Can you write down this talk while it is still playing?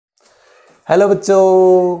Hello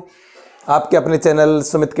बच्चों, आपके अपने चैनल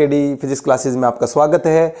सुमित के डी फिजिक्स क्लासेस में आपका स्वागत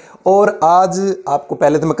है। और आज आपको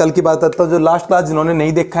पहले तो मैं कल की बात करता हूँ। जो लास्ट क्लास जिन्होंने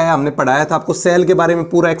नहीं देखा है, हमने पढ़ाया था आपको सेल के बारे में,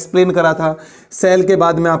 पूरा एक्सप्लेन करा था। सेल के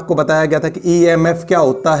बाद में आपको बताया गया था कि ईएमएफ क्या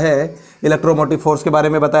होता है, इलेक्ट्रोमोटिव फोर्स के बारे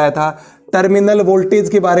में बताया था, टर्मिनल वोल्टेज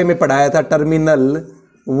के बारे में पढ़ाया था, टर्मिनल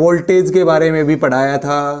वोल्टेज के बारे में भी पढ़ाया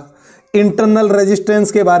था, इंटरनल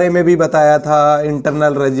रेजिस्टेंस के बारे में भी बताया था,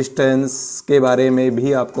 इंटरनल रेजिस्टेंस के बारे में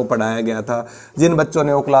भी आपको पढ़ाया गया था। जिन बच्चों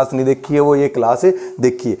ने वो क्लास नहीं देखी है वो ये क्लास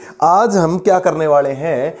देखिए। आज हम क्या करने वाले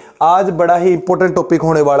हैं, आज बड़ा ही इंपॉर्टेंट टॉपिक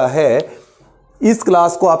होने वाला है। इस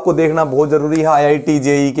क्लास को आपको देखना बहुत ज़रूरी है, आईआईटी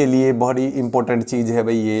जेईई के लिए बड़ी इंपॉर्टेंट चीज़ है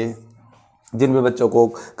भाई। ये जिन भी बच्चों को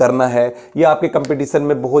करना है ये आपके कंपटीशन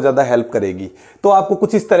में बहुत ज़्यादा हेल्प करेगी। तो आपको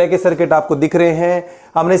कुछ इस तरह के सर्किट आपको दिख रहे हैं।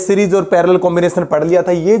 हमने सीरीज और पैरेलल कॉम्बिनेशन पढ़ लिया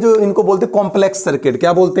था। ये जो इनको बोलते हैं कॉम्प्लेक्स सर्किट,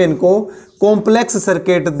 क्या बोलते हैं इनको? कॉम्प्लेक्स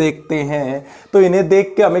सर्किट देखते हैं तो इन्हें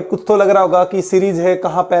देख के हमें कुछ तो लग रहा होगा कि सीरीज है,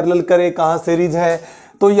 कहाँ पैरेलल करे, कहाँ सीरीज है,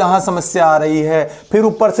 तो यहाँ समस्या आ रही है। फिर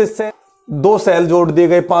ऊपर से दो सेल जोड़ दिए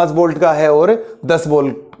गए, 5 वोल्ट का है और 10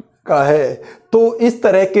 वोल्ट का है। तो इस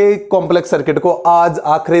तरह के कॉम्प्लेक्स सर्किट को आज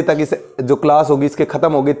आखिरी तक इस जो क्लास होगी इसके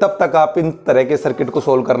खत्म होगी, तब तक आप इन तरह के सर्किट को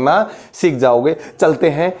सोल्व करना सीख जाओगे। चलते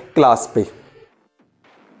हैं क्लास पे।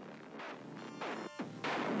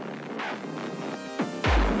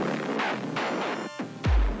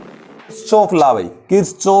 किरचॉफ लॉ भाई,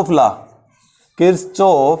 Kirchhoff law,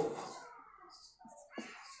 Kirchhoff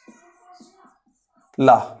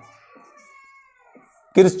law,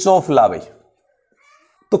 Kirchhoff law भाई।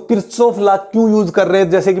 तो किरचॉफ लॉ क्यों यूज कर रहे हैं?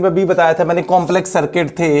 जैसे कि मैं भी बताया था मैंने, कॉम्प्लेक्स सर्किट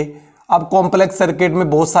थे। अब कॉम्प्लेक्स सर्किट में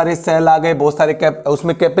बहुत सारे सेल आ गए, बहुत सारे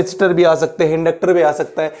उसमें कैपेसिटर भी आ सकते हैं, इंडक्टर भी आ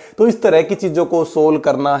सकता है। तो इस तरह की चीजों को सोल्व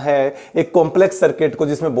करना है, एक कॉम्प्लेक्स सर्किट को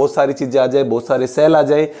जिसमें बहुत सारी चीजें आ जाए, बहुत सारे सेल आ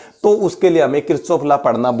जाए, तो उसके लिए हमें किरचॉफ लॉ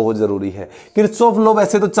पढ़ना बहुत जरूरी है। किरचॉफ लॉ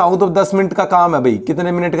वैसे तो चाहूं तो 10 मिनट का काम है भाई।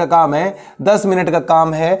 कितने मिनट का काम है? 10 मिनट का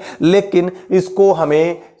काम है। लेकिन इसको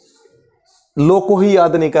हमें लो को ही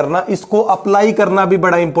याद नहीं करना, इसको अप्लाई करना भी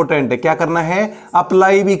बड़ा इंपॉर्टेंट है। क्या करना है?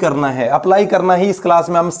 अप्लाई भी करना है। अप्लाई करना ही इस क्लास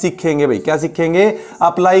में हम सीखेंगे भाई। क्या सीखेंगे?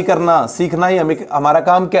 अप्लाई करना सीखना ही हमें, हमारा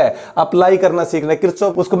काम क्या है? अप्लाई करना सीखना है।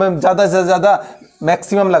 किरचॉफ उसको मैं ज्यादा से ज्यादा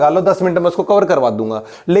मैक्सिमम लगा लो 10 मिनट में उसको कवर करवा दूंगा।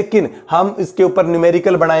 लेकिन हम इसके ऊपर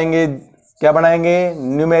न्यूमेरिकल बनाएंगे। क्या बनाएंगे?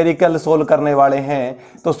 न्यूमेरिकल सोल्व करने वाले हैं।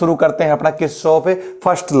 तो शुरू करते हैं अपना किरचॉफ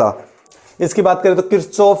फर्स्ट लॉ। इसकी बात करें तो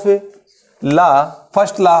Kirchhoff law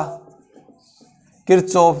first law,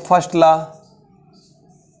 Kirchhoff first law,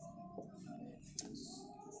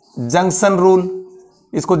 junction rule,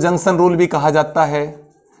 इसको जंक्शन रूल भी कहा जाता है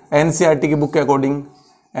एनसीईआरटी की बुक के अकॉर्डिंग।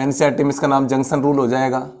 एनसीईआरटी में इसका नाम जंक्शन रूल हो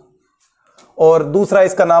जाएगा। और दूसरा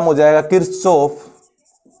इसका नाम हो जाएगा किरचॉफ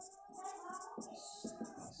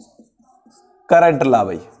करंट लॉ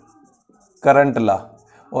भाई, करंट लॉ।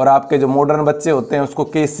 और आपके जो मॉडर्न बच्चे होते हैं उसको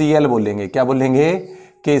केसीएल बोलेंगे। क्या बोलेंगे?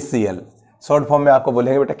 केसीएल। शॉर्ट फॉर्म में आपको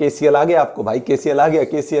बोलेंगे बेटा केसीएल आ गया आपको, भाई केसीएल आ गया,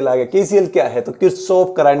 केसीएल आ गया। केसीएल क्या है? तो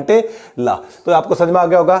किरचॉफ करंट लॉ। तो आपको समझ में आ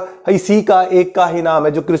गया होगा। इसी का एक का ही नाम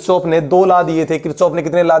है जो किरचॉफ ने 2 लॉ दिए थे। किरचॉफ ने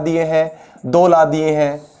कितने लॉ दिए हैं? 2 लॉ दिए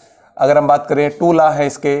हैं। अगर हम बात करें 2 लॉ है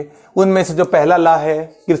इसके, उनमें से जो पहला लॉ है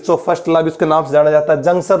किरचॉफ फर्स्ट लॉ भी उसके नाम से जाना जाता है,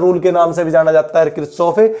 जंक्शन रूल के नाम से भी जाना जाता है,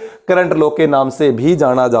 किरचॉफ करंट लॉ के नाम से भी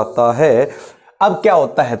जाना जाता है। अब क्या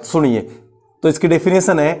होता है सुनिए। तो इसकी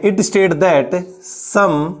डेफिनेशन है, it state that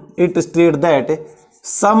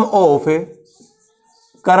some of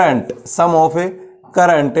current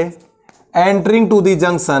entering to the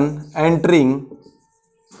junction,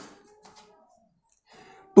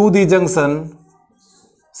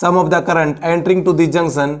 some of the current entering to the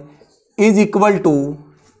junction is equal to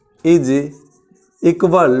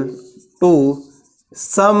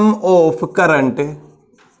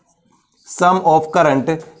some of current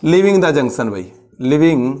living the junction भाई,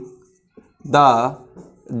 लिविंग द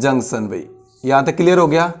जंक्शन भाई। यहां तक clear हो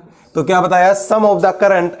गया? तो क्या बताया? सम of the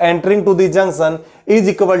current entering to the junction is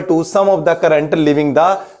equal to some of the current living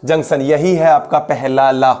the junction. यही है आपका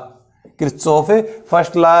पहला लॉ, किरचॉफ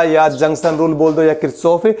फर्स्ट लॉ, या जंक्शन रूल बोल दो, या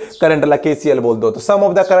किरचॉफ करंट लॉ, केसीएल बोल दो। तो सम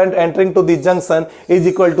of the current entering to the junction is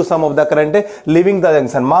equal to some of the current living the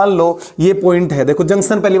junction. मान लो ये पॉइंट है। देखो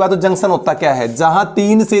जंक्शन, पहली बात तो जंक्शन होता क्या है? जहां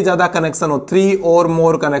 3 से ज्यादा कनेक्शन हो, 3 और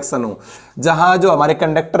मोर कनेक्शन हो, जहां जो हमारे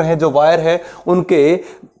कंडक्टर है, जो वायर है, उनके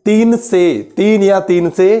 3 या 3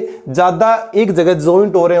 से ज्यादा एक जगह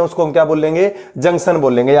ज्वाइंट हो रहे हैं, उसको हम क्या बोलेंगे? जंक्शन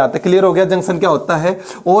बोलेंगे। यहां तक क्लियर हो गया जंक्शन क्या होता है?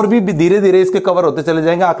 और भी धीरे धीरे इसके कवर होते चले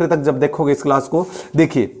जाएंगे आखिर तक जब देखोगे इस क्लास को।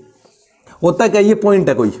 देखिए होता क्या, ये पॉइंट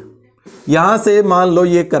है कोई, यहां से मान लो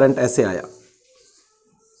ये करंट ऐसे आया,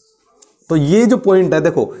 तो ये जो पॉइंट है,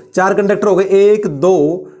 देखो 4 कंडक्टर हो गए, 1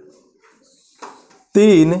 2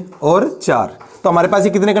 3 और 4। तो हमारे पास ये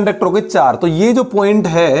कितने कंडक्टर हो गए 4। तो ये जो पॉइंट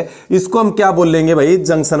है इसको हम क्या बोलेंगे भाई,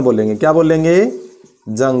 जंक्शन बोलेंगे। क्या बोलेंगे,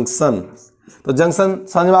 जंक्शन। तो जंक्शन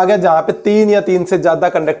समझ में आ गया, जहां पे 3 या 3 से ज्यादा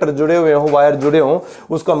कंडक्टर जुड़े हुए हो, वायर जुड़े हो,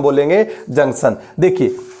 उसको हम बोलेंगे जंक्शन।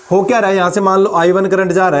 देखिए हो क्या रहा है, यहां से मान लो I1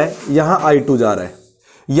 करंट जा रहा है, यहां I2 जा रहा है,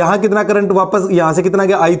 यहां कितना करंट वापस यहां से कितना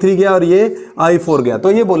गया, I3 गया और ये I4 गया।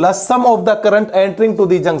 तो ये बोला सम of the current entering to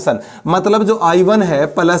the junction, मतलब जो I1 है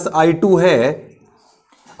प्लस I2 है,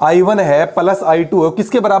 I1 है प्लस I2 है,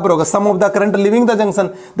 किसके बराबर होगा, सम of the current living the junction.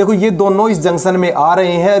 देखो ये दोनों इस जंक्शन में आ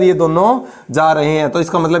रहे हैं और ये दोनों जा रहे हैं, तो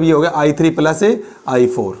इसका मतलब ये हो गया I3 प्लस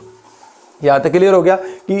I4। यहां तक क्लियर हो गया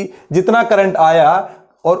कि जितना करंट आया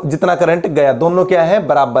और जितना करंट गया दोनों क्या है,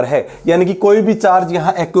 बराबर है। यानी कि कोई भी चार्ज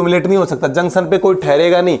यहां एक्यूमुलेट नहीं हो सकता, जंक्शन पे कोई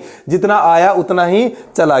ठहरेगा नहीं, जितना आया उतना ही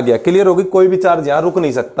चला गया। क्लियर होगी, कोई भी चार्ज यहां रुक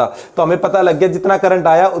नहीं सकता। तो हमें पता लग गया जितना करंट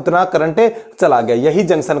आया उतना करंट चला गया, यही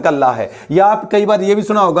जंक्शन का लॉ है। या आप कई बार ये भी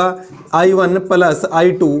सुना होगा I1 प्लस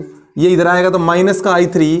I2, ये इधर आएगा तो माइनस का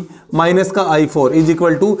I3 माइनस का I4 is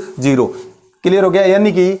equal to 0। Clear हो गया,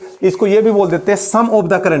 यानी कि इसको ये भी बोल देते हैं सम ऑफ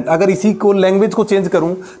द करंट। अगर इसी को लैंग्वेज को चेंज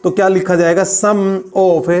करूं तो क्या लिखा जाएगा, सम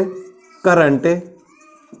of current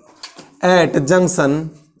eight junction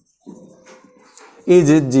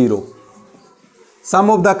is 0। Some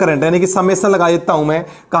of the current यानी कि समेशन लगा देता हूं मैं,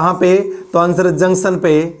 कहां पे, तो आंसर जंक्शन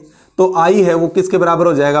पे। तो आई है वो किसके बराबर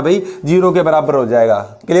हो जाएगा भाई, 0 के बराबर हो जाएगा।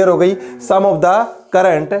 क्लियर हो गई, सम of the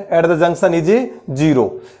current at the junction is 0।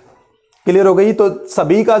 Clear हो गई, तो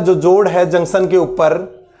सभी का जो जोड़ है जंक्शन के ऊपर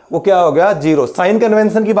वो क्या हो गया, 0। साइन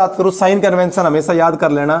कन्वेंशन की बात करूं, साइन कन्वेंशन हमेशा याद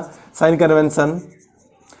कर लेना, साइन कन्वेंशन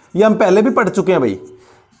ये हम पहले भी पढ़ चुके हैं भाई,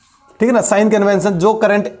 ठीक है ना। साइन कन्वेंशन, जो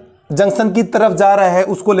करंट जंक्शन की तरफ जा रहा है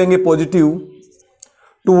उसको लेंगे पॉजिटिव,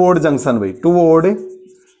 टुवर्ड जंक्शन भाई, टुवर्ड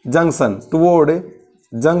जंक्शन, टुवर्ड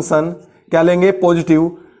जंक्शन क्या लेंगे,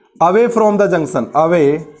 positive. Away from the junction,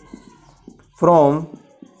 away from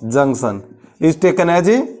junction is taken as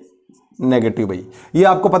a negative भाई। ये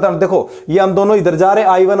आपको पता, देखो ये हम दोनों इधर जा रहे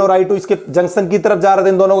हैं, I1 और I2 इसके जंक्शन की तरफ जा रहे थे,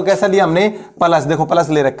 इन दोनों को कैसा लिया हमने, प्लस। देखो प्लस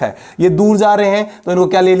ले रखा है, ये दूर जा रहे हैं तो इनको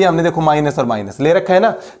क्या ले लिया हमने, देखो माइनस और माइनस ले रखा है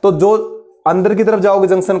ना। तो जो अंदर की तरफ जाओगे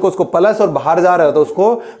जंक्शन को उसको प्लस और बाहर जा रहे हो तो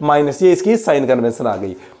उसको माइनस, ये इसकी साइन कन्वेंशन आ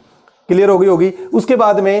गई। क्लियर होगी। उसके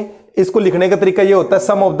बाद में इसको लिखने का तरीका ये होता है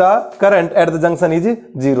सम of the current at the junction is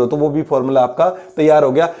 0, तो वो भी फॉर्मूला आपका तैयार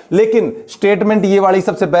हो गया। लेकिन स्टेटमेंट ये वाली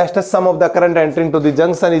सबसे बेस्ट है, सम of the current entering to the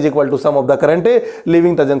junction is equal to some of the current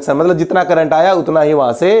living the junction, मतलब जितना करंट आया उतना ही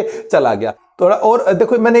वहां से चला गया। थोड़ा और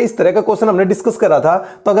देखो, मैंने इस तरह का क्वेश्चन हमने डिस्कस करा था।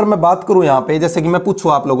 तो अगर मैं बात करूं यहां पे, जैसे कि मैं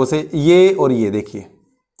पूछूं आप लोगों से ये और ये, देखिए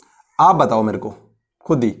आप बताओ मेरे को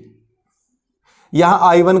खुद ही, यहां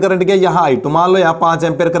I1 करंट गया, यहां I2, मान लो यहां 5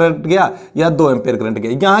 एम्पियर करंट गया या 2 एम्पियर करंट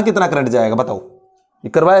गया, यहां कितना करंट जाएगा बताओ, ये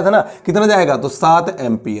करवाया था ना, कितना जाएगा, तो 7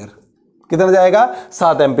 एम्पियर। कितना जाएगा,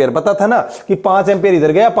 7 एम्पियर। पता था ना कि 5 एम्पियर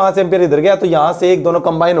इधर गया, 5 एम्पियर इधर गया, तो यहां से एक दोनों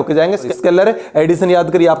कंबाइन होकर जाएंगे। स्केलर एडिशन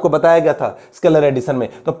याद करिए, आपको बताया गया था स्केलर एडिशन में,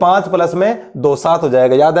 तो 5 प्लस में 2 7 हो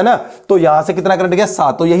जाएगा, याद है ना। तो यहां से कितना करंट गया,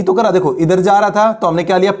 7, तो यही तो करा, देखो इधर जा रहा था तो हमने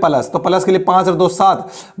क्या लिया प्लस, तो प्लस के लिए 5 और 2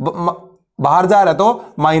 7, बाहर जा रहा है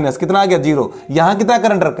तो माइनस, कितना आ गया 0। यहां कितना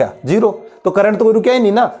करंट रखा, 0, तो करंट तो कोई रुका ही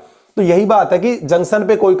नहीं ना। तो यही बात है कि जंक्शन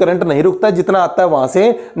पे कोई करंट नहीं रुकता, जितना आता है वहां से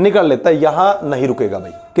निकल लेता है, यहां नहीं रुकेगा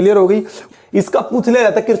भाई। क्लियर हो गई। इसका पूछ लिया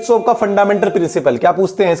जाता है किरचॉफ का फंडामेंटल प्रिंसिपल, क्या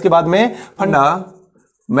पूछते हैं इसके बाद में,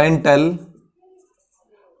 फंडामेंटल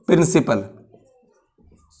प्रिंसिपल,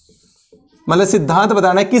 मतलब सिद्धांत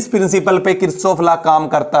बताना है किस प्रिंसिपल पे किरचॉफ लॉ काम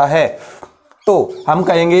करता है। तो हम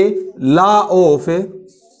कहेंगे law of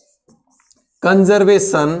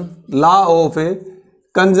conservation, law of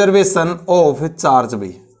conservation of charge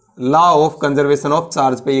भी, law of conservation of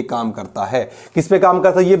charge पे ये काम करता है। किस पे काम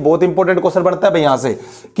करता है, ये बहुत इंपॉर्टेंट क्वेश्चन बनता है भाई यहां से,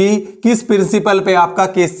 कि किस प्रिंसिपल पे आपका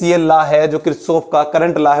केसीएल लॉ है, जो किरचॉफ का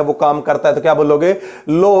करंट लॉ है वो काम करता है। तो क्या बोलोगे,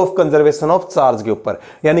 law of conservation of charge के ऊपर,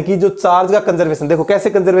 यानी कि जो चार्ज का कंजर्वेशन, देखो कैसे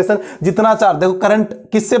कंजर्वेशन, जितना चार्ज, देखो करंट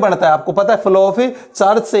किससे बनता है आपको पता है, फ्लो ऑफ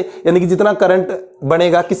चार्ज से, यानी कि जितना करंट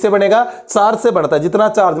बनेगा किससे बनेगा, चार्ज से बढ़ता है। जितना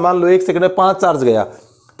चार्ज, मान लो 1 सेकंड में 5 चार्ज गया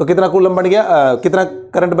तो कितना कूलम बन गया, कितना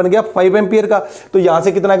करंट बन गया, 5 एम्पियर का। तो यहां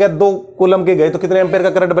से कितना गया, 2 कूलम के गए, तो कितने एम्पियर का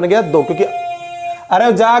करंट बन गया, 2, क्योंकि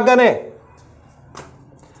अरे जागने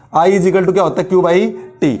आई इज इक्वल टू क्या होता है, क्यू बाई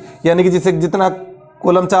टी, यानी कि जिसे जितना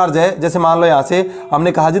कूलम चार्ज है, जैसे मान लो यहां से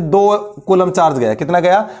हमने कहा जी 2 कूलम चार्ज गया, कितना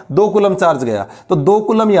गया, 2 कूलम चार्ज गया, तो 2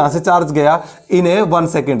 कूलम यहां से चार्ज गया इन 1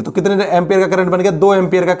 सेकेंड, तो कितने एम्पियर का करंट बन गया, 2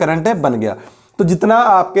 एम्पियर का करंट बन गया। तो जितना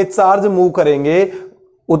आपके चार्ज मूव करेंगे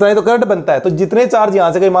उतना ही तो करंट बनता है। तो जितने चार्ज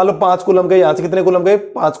यहां से गए, मान लो 5 कूलम गए, यहां से कितने कूलम गए,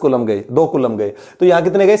 5 कूलम गए, 2 कूलम गए, तो यहां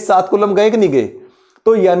कितने गए, 7 कूलम गए कि नहीं गए।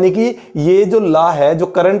 तो यानी कि ये जो लॉ है, जो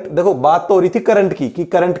करंट, देखो बात तो हो रही थी करंट की कि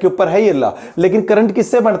करंट के ऊपर है ये लॉ, लेकिन करंट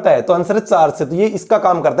किससे बनता है? तो आंसर है चार्ज से। तो ये इसका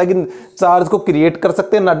काम करता है कि चार्ज को क्रिएट कर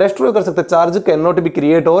सकते हैं ना डिस्ट्रॉय कर सकते। Charge can not be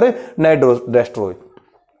create और नॉट डिस्ट्रॉय।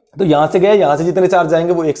 तो यहां से गए, यहां से जितने चार्ज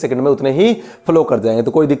जाएंगे वो 1 सेकंड में उतने ही फ्लो कर जाएंगे,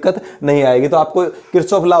 तो कोई दिक्कत नहीं आएगी। तो आपको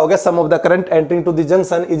किरचॉफ लॉ हो गया, सम of the current entering to the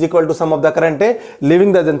junction is equal to some of the current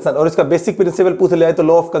living the junction. और इसका बेसिक प्रिंसिपल पूछ लिया है तो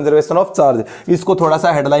law of conservation of charge. इसको थोड़ा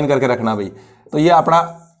सा हेडलाइन करके रखना भाई, तो ये अपना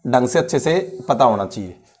ढंग से अच्छे से पता होना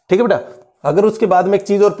चाहिए, ठीक है बेटा। अगर उसके बाद में एक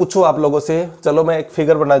चीज और पूछो आप लोगों से, चलो मैं एक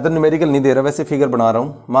फिगर बना देता हूं, न्यूमेरिकल नहीं दे रहा, वैसे फिगर बना रहा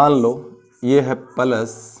हूं। मान लो ये है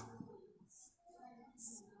प्लस,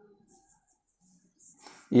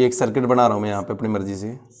 ये एक सर्किट बना रहा हूं मैं यहां पे अपनी मर्जी से।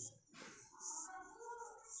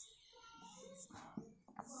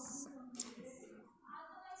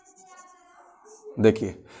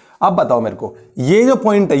 देखिए अब बताओ मेरे को, ये जो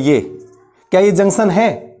पॉइंट है ये क्या ये जंक्शन है?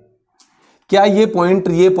 क्या ये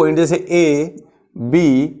पॉइंट जैसे A B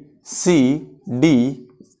C D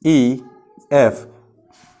E F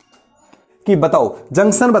की बताओ,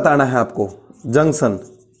 जंक्शन बताना है आपको, जंक्शन।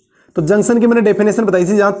 तो जंक्शन की मैंने डेफिनेशन बताई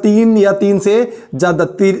थी, जहां 3 या 3 से ज्यादा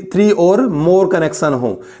 3 और मोर कनेक्शन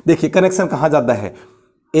हो। देखिए कनेक्शन कहां ज्यादा है?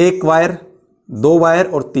 1 वायर, 2 वायर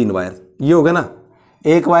और 3 वायर, ये होगा ना,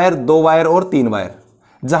 1 वायर 2 वायर और 3 वायर।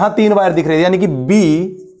 जहां 3 वायर दिख रहे हैं यानी कि बी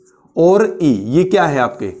और ई, ये क्या है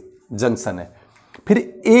आपके जंक्शन है। फिर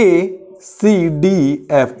ए सी डी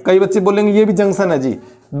एफ, कई बच्चे बोलेंगे ये भी जंक्शन है जी।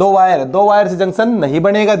 2 वायर से जंक्शन नहीं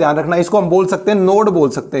बनेगा, ध्यान रखना। इसको हम बोल सकते हैं नोड बोल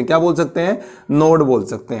सकते हैं, क्या बोल सकते हैं? नोड बोल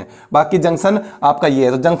सकते हैं। बाकी जंक्शन आपका ये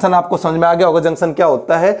है। तो जंक्शन आपको समझ में आ गया होगा, जंक्शन क्या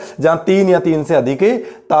होता है? जहां 3 या 3 से अधिक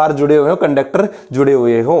तार जुड़े हुए हो, कंडक्टर जुड़े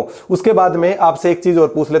हुए हो। उसके बाद में आपसे एक चीज और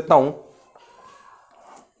पूछ लेता हूं,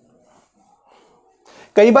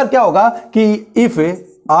 कई बार क्या होगा कि if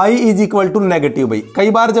I is equal to negative, भाई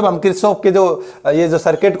कई बार जब हम किरचॉफ के ये जो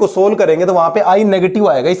सर्किट को सोल्व करेंगे तो वहां पे I नेगेटिव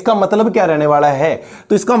आएगा। इसका मतलब क्या रहने वाला है?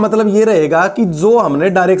 तो इसका मतलब ये रहेगा कि जो हमने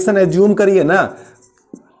डायरेक्शन एज्यूम करी है ना,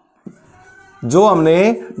 जो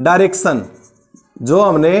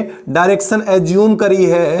हमने डायरेक्शन एज्यूम करी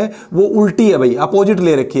है वो उल्टी है भाई, अपोजिट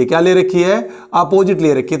ले रखी है। क्या ले रखी है? अपोजिट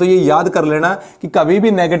ले रखी है। तो ये याद कर लेना कि कभी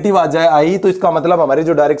भी नेगेटिव आ जाए आई तो इसका मतलब हमारी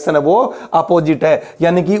जो डायरेक्शन है वो अपोजिट है।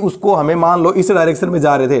 यानी कि उसको हमें, मान लो इस डायरेक्शन में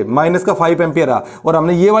जा रहे थे, माइनस का 5 एम्पियर आ, और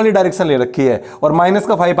हमने ये वाली डायरेक्शन ले रखी है और माइनस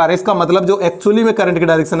का 5 आ रहा है, इसका मतलब जो एक्चुअली में करंट की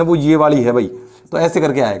डायरेक्शन है वो ये वाली है भाई। तो ऐसे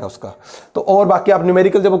करके आएगा उसका। तो और बाकी आप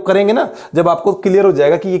न्यूमेरिकल जब करेंगे ना, जब आपको क्लियर हो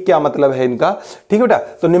जाएगा कि ये क्या मतलब है इनका, ठीक है बेटा।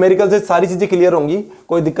 तो न्यूमेरिकल से सारी चीजें क्लियर होंगी,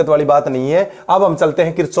 कोई दिक्कत वाली बात नहीं है। अब हम चलते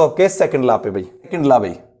हैं किरचॉफ के सेकंड लॉ पे भाई।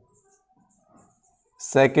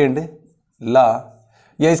 सेकंड लॉ,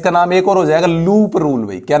 या इसका नाम एक और हो जाएगा लूप रूल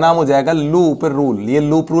भाई। क्या नाम हो जाएगा? Loop rule. ये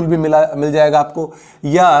लूप रूल भी मिल जाएगा आपको,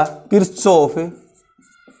 या किरचॉफ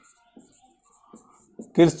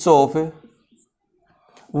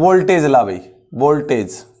वोल्टेज लॉ भाई,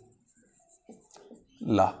 वोल्टेज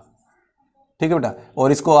लॉ, ठीक है बेटा।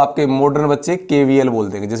 और इसको आपके मॉडर्न बच्चे केवीएल बोल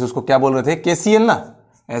देंगे, जैसे उसको क्या बोल रहे थे? केसीएल ना,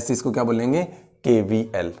 ऐसे इसको क्या बोलेंगे?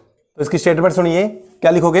 केवीएल। तो इसकी स्टेटमेंट सुनिए,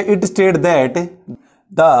 क्या लिखोगे? It state that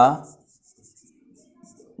the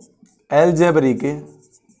algebraic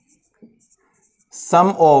sum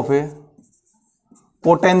of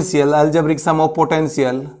potential, algebraic sum of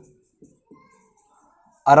potential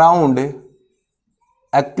around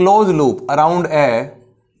a closed loop, around a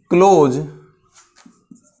closed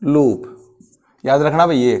loop, याद रखना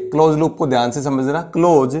भाई, ये क्लोज लूप को ध्यान से समझना।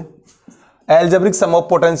 Close algebraic sum of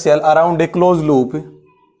potential around a closed loop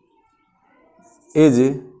is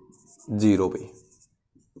 0 भाई,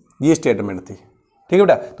 ये स्टेटमेंट थी, ठीक है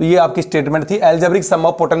बेटा। तो ये आपकी स्टेटमेंट थी, algebraic sum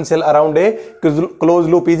of potential around a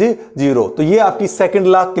closed loop is 0। तो ये आपकी सेकंड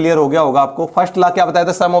लॉ क्लियर हो गया होगा आपको। फर्स्ट लॉ क्या बताया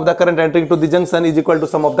था? सम of the current entering to the junction is equal to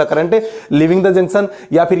some of the current living the junction,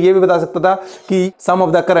 या फिर ये भी बता सकता था कि सम of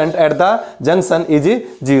the current at the junction is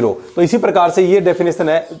 0। तो इसी प्रकार से ये डेफिनेशन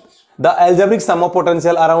है, the algebraic sum of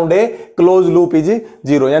potential around a closed loop is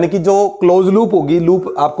 0। यानी कि जो क्लोज लूप होगी, लूप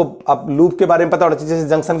आप लूप के बारे में पता होना चाहिए, जैसे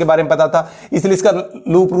जंक्शन के बारे में पता था, इसलिए इसका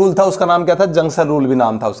लूप रूल था, उसका नाम क्या था? जंक्शन रूल भी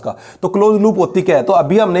नाम था उसका। तो क्लोज लूप होती क्या है? तो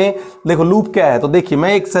अभी हमने देखो लूप क्या है, तो देखिए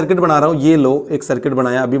मैं एक सर्किट बना रहा हूं, ये लो एक सर्किट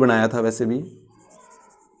बनाया, अभी बनाया था वैसे भी,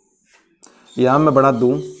 यहां मैं बना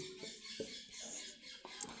दूं,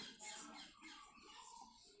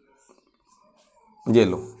 ये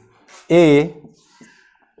लो A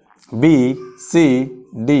B C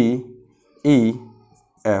D E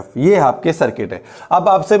F, ये आपके सर्किट है। अब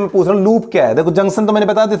आपसे मैं पूछ रहा हूं लूप क्या है। देखो जंक्शन तो मैंने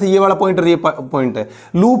बता दिया था, ये वाला पॉइंट और ये पॉइंट है।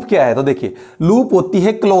 लूप क्या है? तो देखिए लूप होती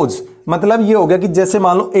है क्लोज, मतलब ये हो गया कि जैसे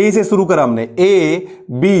मान लो ए से शुरू करा हमने, ए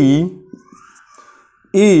बी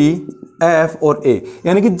ई एफ और ए,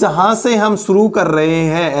 यानी कि जहां से हम शुरू कर रहे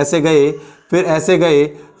हैं ऐसे गए, फिर ऐसे गए,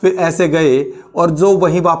 फिर ऐसे गए, और जो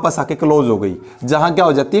वहीं वापस आके क्लोज हो गई, जहां क्या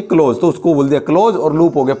हो जाती है क्लोज, तो उसको बोल दिया क्लोज, और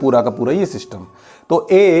लूप हो गया पूरा का पूरा ये सिस्टम। तो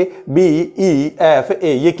A B E F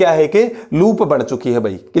A ये क्या है कि लूप बन चुकी है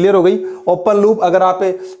भाई, क्लियर हो गई। ओपन लूप, अगर आप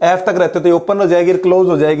एफ तक रहते हो तो ये ओपन हो जाएगी, क्लोज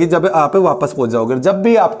हो जाएगी जब आप वापस पहुंच जाओगे। जब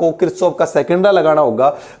भी आपको किरचॉफ का सेकंड लॉ लगाना होगा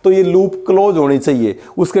तो ये लूप क्लोज होनी चाहिए,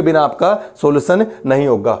 उसके बिना आपका सॉल्यूशन नहीं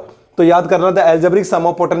होगा। तो याद करना था, algebraic some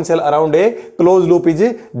of potential around a close loop is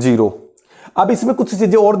 0। अब इसमें कुछ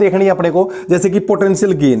चीजें और देखनी है अपने को, जैसे कि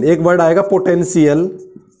पोटेंशियल गेन, एक वर्ड आएगा पोटेंशियल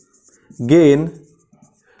गेन,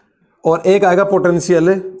 और एक आएगा पोटेंशियल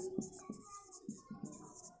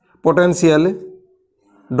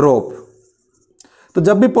ड्रॉप। तो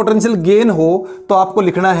जब भी पोटेंशियल गेन हो तो आपको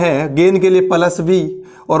लिखना है गेन के लिए प्लस वी,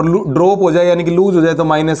 और ड्रॉप हो जाए यानी कि लूज हो जाए तो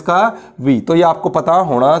माइनस का वी। तो ये आपको पता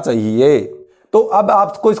होना चाहिए। तो अब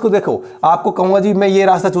आपको इसको देखो, आपको कहूंगा जी मैं ये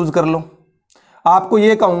रास्ता चूज कर लो, आपको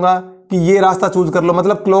ये कहूंगा कि ये रास्ता चूज कर लो,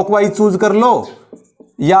 मतलब क्लॉकवाइज चूज कर लो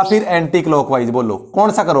या फिर एंटी क्लॉकवाइज, बोलो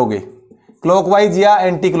कौन सा करोगे, क्लॉकवाइज या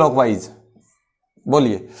एंटी क्लॉकवाइज,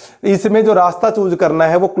 बोलिए। इसमें जो रास्ता चूज करना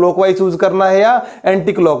है वो क्लॉकवाइज चूज करना है या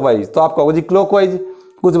एंटी क्लॉकवाइज। तो आप कहोगे जी क्लॉकवाइज,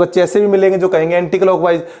 कुछ बच्चे ऐसे भी मिलेंगे जो कहेंगे एंटी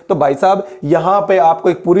क्लॉकवाइज। तो भाई साहब यहां पे आपको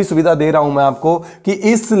एक पूरी सुविधा दे रहा हूं मैं आपको कि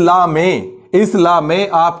इस लॉ में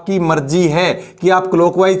आपकी मर्जी है कि आप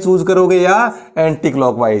क्लॉकवाइज चूज करोगे या एंटी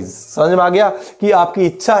क्लॉकवाइज। समझ में आ गया कि आपकी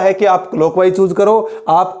इच्छा है कि आप क्लॉकवाइज चूज करो,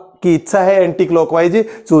 आपकी इच्छा है एंटी क्लॉकवाइज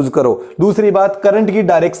चूज करो। दूसरी बात, करंट की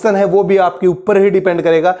डायरेक्शन है वो भी आपके ऊपर ही डिपेंड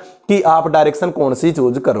करेगा कि आप डायरेक्शन कौन सी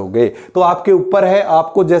चूज करोगे। तो आपके ऊपर है,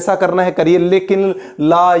 आपको जैसा करना है करिए, लेकिन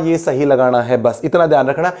लॉ ये सही लगाना है, बस इतना ध्यान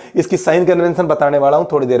रखना। इसकी साइन कन्वेंशन बताने वाला हूं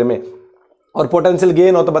थोड़ी देर में। और पोटेंशियल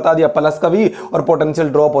गेन हो तो बता दिया प्लस का वी, और पोटेंशियल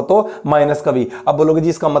ड्रॉप हो तो माइनस का वी। अब बोलोगे जी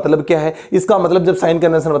इसका मतलब क्या है, इसका मतलब जब साइन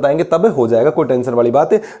कन्वेंशन बताएंगे तब हो जाएगा, कोई टेंशन वाली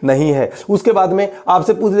बात नहीं है। उसके बाद में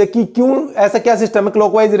आपसे पूछ दे कि क्यों ऐसा क्या सिस्टम है,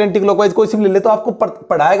 क्लॉकवाइज एंटी क्लॉकवाइज, कोई सी भी ले ले, तो आपको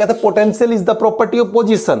पढ़ाया गया था potential is the property of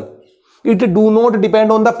position, it do not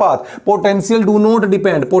depend on the path. Potential do not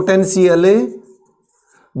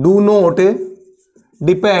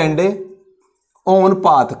depend on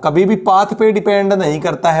path, कभी भी पाथ पे डिपेंड नहीं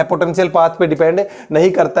करता है, पोटेंशियल पाथ पे डिपेंड नहीं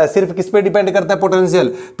करता है। सिर्फ किस पे डिपेंड करता है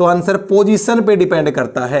पोटेंशियल, तो आंसर पोजीशन पे डिपेंड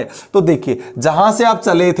करता है। तो देखिए जहां से आप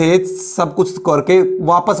चले थे सब कुछ करके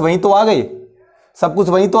वापस वहीं तो आ गए, सब कुछ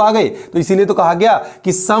वहीं तो आ गए। तो इसीलिए तो कहा गया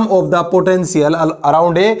कि सम of the potential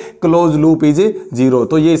around a close loop is 0।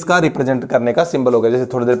 तो ये इसका रिप्रेजेंट करने का सिंबल हो गया, जैसे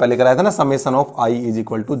थोड़ी देर पहले कराया था ना, summation of I is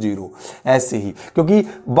equal to 0। ऐसे ही, क्योंकि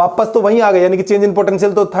वापस तो वहीं आ गए, यानी कि चेंज इन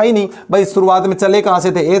पोटेंशियल तो था ही नहीं भाई। शुरुआत में चले कहां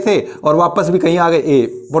से थे, ए थे, और वापस भी कहीं आ गए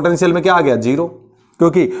ए। पोटेंशियल में क्या आ गया 0,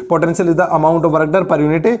 क्योंकि potential is the amount of work done per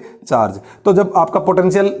unit charge. तो जब आपका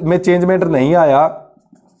पोटेंशियल में चेंजमेंट नहीं आया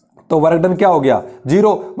तो वर्क डन क्या हो गया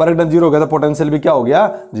 0, वर्क डन 0 हो गया तो पोटेंशियल भी क्या हो गया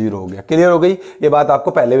 0 हो गया। क्लियर हो गई, ये बात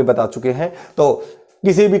आपको पहले भी बता चुके हैं। तो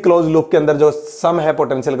किसी भी क्लोज लूप के अंदर जो सम है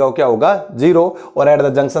पोटेंशियल का वो क्या होगा 0, और at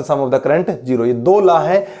the junction some of the current 0। ये दो लॉ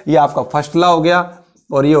है, ये आपका फर्स्ट लॉ हो गया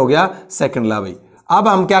और ये हो गया सेकंड लॉ भाई। अब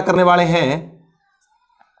हम क्या करने वाले हैं,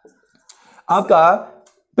 आपका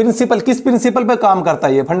प्रिंसिपल किस प्रिंसिपल पे काम करता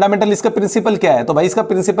है, ये फंडामेंटल इसका प्रिंसिपल क्या है। तो भाई इसका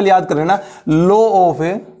प्रिंसिपल याद कर लेना, law of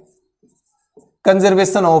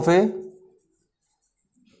conservation of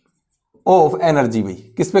energy. भाई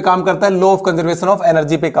किस पे काम करता है, law of conservation of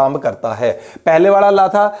energy पे काम करता है। पहले वाला लॉ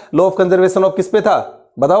था लॉ ऑफ कंजर्वेशन ऑफ किस पे था,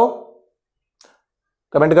 बताओ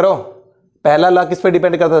कमेंट करो। पहला लॉ किस पे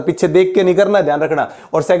डिपेंड करता था, पीछे देख के नहीं करना, ध्यान रखना।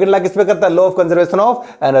 और सेकंड लॉ किस पे करता है, law of conservation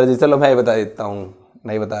of energy. चलो मैं बता देता हूं,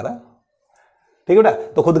 नहीं बता रहा, ठीक है बेटा,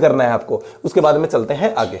 तो खुद करना है आपको। उसके बाद में चलते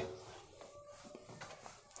हैं आगे।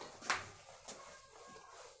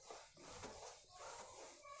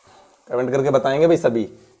 कमेंट करके बताएंगे भाई, सभी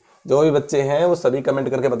जो भी बच्चे हैं वो सभी कमेंट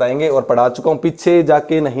करके बताएंगे। और पढ़ा चुका हूं, पीछे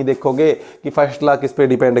जाके नहीं देखोगे कि फर्स्ट लॉ किस पे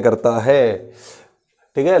डिपेंड करता है,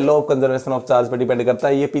 ठीक है, law of conservation of charge पे डिपेंड करता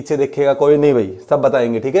है। ये पीछे देखेगा कोई नहीं भाई, सब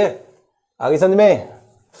बताएंगे, ठीक है। आगे समझ में,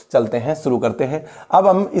 चलते हैं, शुरू करते हैं। अब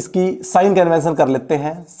हम इसकी साइन कन्वेंशन कर लेते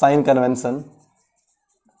हैं। साइन कन्वेंशन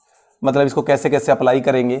मतलब इसको कैसे कैसे अप्लाई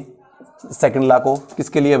करेंगे सेकंड लॉ को,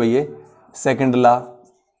 किसके लिए भैया, सेकंड लॉ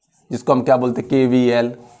जिसको हम क्या बोलते हैं KVL,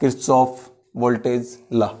 किर्चॉफ वोल्टेज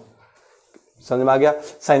लॉ। समझ में आ गया।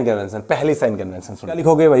 साइन कन्वेंशन, पहली साइन कन्वेंशन क्या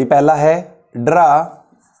लिखोगे भाई, पहला है ड्रा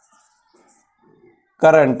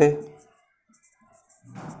करंट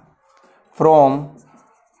फ्रॉम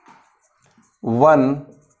वन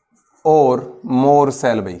और मोर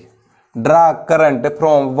सेल। भाई ड्रा करंट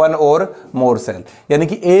फ्रॉम वन और मोर सेल, यानी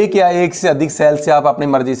कि एक या एक से अधिक सेल से आप अपनी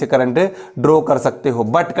मर्जी से करंट ड्रॉ कर सकते हो।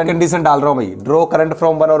 बट कंडीशन डाल रहा हूं भाई, ड्रॉ करंट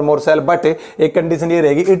फ्रॉम वन और मोर सेल, बट एक कंडीशन ये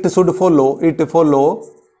रहेगी, it follow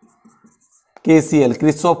KCL,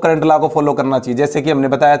 Kirchhoff current law को फॉलो करना चाहिए। जैसे कि हमने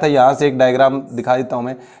बताया था, यहां से एक डायग्राम दिखा देता हूं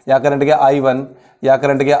मैं, या करंट गया I1 या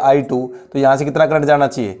करंट गया I2, तो यहां से कितना करंट जाना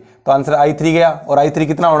चाहिए, तो आंसर I3 गया, और I3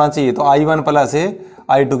 कितना होना चाहिए, तो I1 प्लस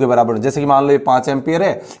I2 के बराबर। जैसे कि मान लो ये 5 एम्पियर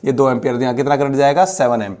है, ये 2 एम्पियर, यहाँ कितना करंट जाएगा,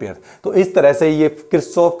 7 एम्पियर। तो इस तरह से ये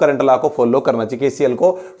किरचॉफ करंट लॉ को फॉलो करना चाहिए, केसीएल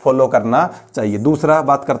को फॉलो करना चाहिए। दूसरा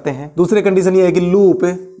बात करते हैं, दूसरी कंडीशन ये है कि loop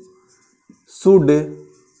should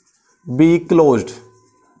be closed.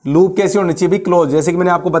 Loop कैसी होनी चाहिए भी, क्लोज। जैसे कि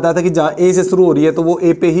मैंने आपको बताया था कि जहां ए से शुरू हो रही है तो वो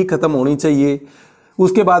ए पे ही खत्म होनी चाहिए।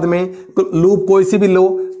 उसके बाद में लूप कोई सी भी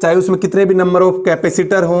लो, चाहे उसमें कितने भी नंबर ऑफ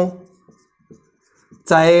कैपेसिटर हो,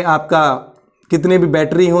 चाहे आपका कितने भी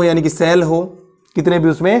बैटरी हो यानी कि सेल हो, कितने भी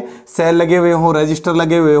उसमें सेल लगे हुए हो, रजिस्टर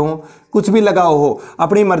लगे हुए हो, कुछ भी लगा हो,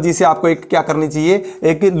 अपनी मर्जी से आपको एक क्या करनी चाहिए,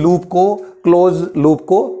 एक लूप को, क्लोज लूप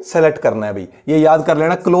को सेलेक्ट करना है भाई। ये याद कर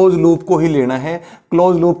लेना, क्लोज लूप को ही लेना है,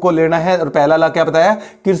 क्लोज लूप को लेना है। और पहला ला क्या बताया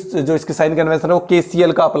कि जो इसकी साइन कन्वेंशन है वो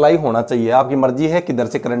केसीएल का अप्लाई होना चाहिए। आपकी मर्जी है किधर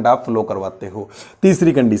से करंट आप फ्लो करवाते हो।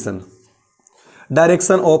 तीसरी condition,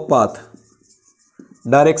 direction of path,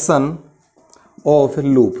 direction of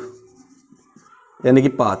loop यानी कि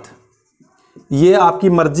पाथ, ये आपकी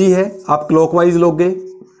मर्जी है। आप क्लॉकवाइज लोगे,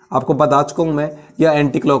 आपको बता चुका हूं मैं, या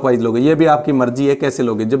एंटी क्लॉकवाइज लोगे, ये भी आपकी मर्जी है कैसे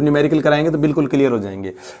लोगे। जब न्यूमेरिकल कराएंगे तो बिल्कुल क्लियर हो जाएंगे।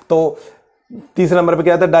 तो तीसरे नंबर पे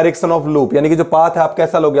क्या आता है, डायरेक्शन ऑफ लूप, यानी कि जो पाथ है आप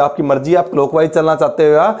कैसा लोगे, आपकी मर्जी, आप क्लॉकवाइज चलना चाहते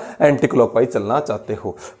हो या एंटी क्लॉकवाइज चलना चाहते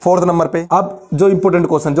हो। फोर्थ नंबर पे अब जो इंपॉर्टेंट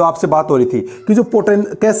क्वेश्चन जो आपसे बात हो रही थी कि जो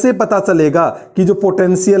कैसे पता चलेगा कि जो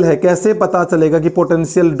पोटेंशियल है, कैसे पता चलेगा कि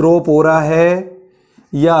पोटेंशियल ड्रॉप हो रहा है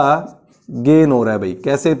या गेन हो रहा है भाई,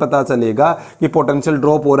 कैसे पता चलेगा कि पोटेंशियल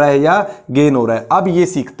ड्रॉप हो रहा है या गेन हो रहा है। अब ये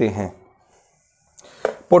सीखते हैं,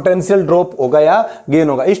 पोटेंशियल ड्रॉप होगा या गेन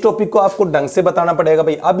होगा। इस टॉपिक को आपको ढंग से बताना पड़ेगा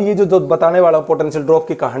भाई। अब ये जो बताने वाला पोटेंशियल ड्रॉप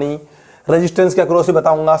की कहानी, रेजिस्टेंस के अक्रॉस से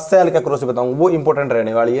बताऊंगा, सेल के अक्रॉस से बताऊंगा, वो इंपॉर्टेंट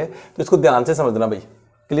रहने वाली है, तो इसको ध्यान से समझना भाई।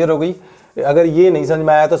 क्लियर हो गई? अगर ये नहीं समझ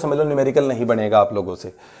में आया तो समझ लो न्यूमेरिकल नहीं बनेगा आप लोगों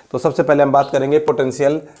से। तो सबसे पहले हम बात करेंगे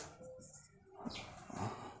पोटेंशियल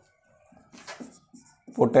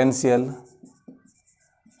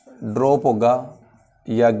ड्रॉप होगा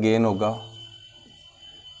या गेन होगा।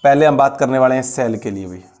 पहले हम बात करने वाले हैं सेल के लिए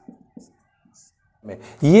भाई।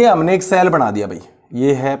 ये हमने एक सेल बना दिया भाई,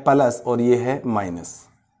 ये है प्लस और ये है माइनस,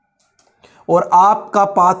 और आपका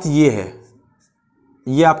पाथ ये है,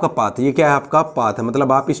 ये आपका पाथ, ये क्या है, आपका पाथ है,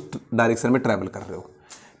 मतलब आप इस डायरेक्शन में ट्रैवल कर रहे हो।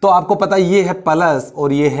 तो आपको पता है ये है प्लस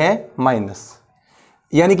और ये है माइनस,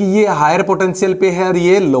 यानी कि ये हायर पोटेंशियल पे है और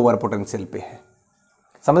ये लोअर पोटेंशियल पे है।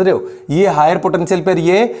 समझ रहे हो? ये हायर पोटेंशियल पे,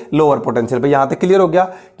 ये लोअर पोटेंशियल पे। यहां तक क्लियर हो गया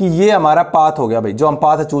कि ये हमारा पाथ हो गया भाई, जो हम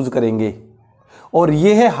पाथ चूज करेंगे, और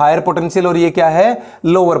ये है हायर पोटेंशियल और ये क्या है,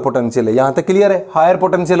 लोअर पोटेंशियल है। यहां तक क्लियर है, हायर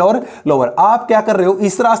पोटेंशियल और लोअर। आप क्या कर रहे हो,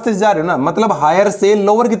 इस रास्ते से जा रहे हो ना, मतलब हायर से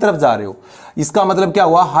लोअर की तरफ जा रहे हो। इसका मतलब क्या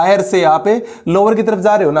हुआ, हायर से आप लोअर की तरफ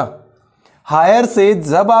जा रहे हो ना। हायर से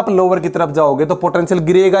जब आप लोअर की तरफ जाओगे तो पोटेंशियल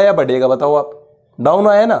गिरेगा या बढ़ेगा, बताओ आप। डाउन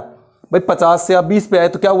आया ना भाई, 50 से आप 20 पे आए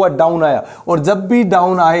तो क्या हुआ, डाउन आया। और जब भी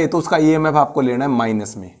डाउन आए तो उसका ईएमएफ आपको लेना है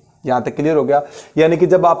माइनस में। यहां तक क्लियर हो गया? यानी कि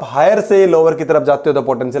जब आप हायर से लोअर की तरफ जाते हो तो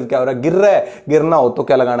पोटेंशियल क्या हो रहा है, गिर रहा है। गिरना हो तो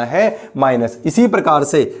क्या लगाना है, माइनस। इसी प्रकार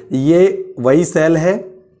से ये वही सेल है,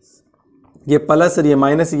 ये प्लस और ये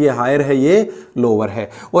माइनस, ये हायर है ये लोअर है,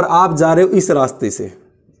 और आप जा रहे हो इस रास्ते से।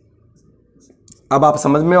 अब आप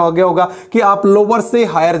समझ में आ गया होगा कि आप लोअर से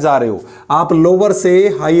हायर जा रहे हो, आप लोअर से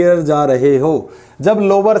हायर जा रहे हो। जब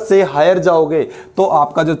लोअर से हायर जाओगे तो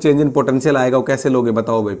आपका जो चेंज इन पोटेंशियल आएगा वो कैसे लोगे,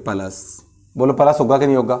 बताओ भाई, प्लस। बोलो प्लस होगा कि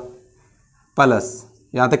नहीं होगा, प्लस।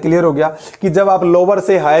 यहां तक क्लियर हो गया कि जब आप लोअर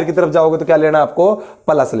से हायर की तरफ जाओगे तो क्या लेना है, आपको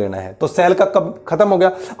प्लस लेना है। तो सेल का कब खत्म हो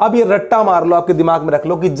गया। अब ये रट्टा मार लो, आपके दिमाग में रख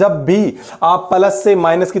लो कि जब भी आप प्लस से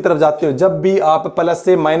माइनस की तरफ जाते हो, जब भी आप प्लस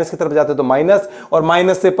से माइनस की तरफ जाते हो तो माइनस, और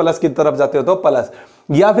माइनस से प्लस की तरफ जाते हो तो प्लस।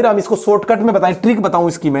 या फिर हम इसको शॉर्टकट में बताएं, ट्रिक बताऊं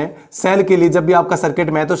इसकी मैं सेल के लिए। जब भी आपका सर्किट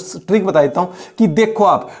में है तो ट्रिक बता देता हूं कि देखो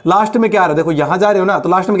आप लास्ट में क्या आ रहा है, देखो यहां जा रहे हो ना तो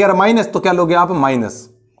लास्ट में क्या आ रहा है, माइनस, तो क्या लोगे आप, माइनस।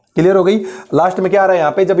 क्लियर हो गई? लास्ट में क्या आ रहा है,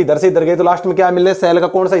 यहां पे जब इधर से इधर गए तो लास्ट में क्या मिल रहा है, सेल का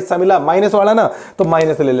कौन सा हिस्सा मिला, माइनस वाला ना, तो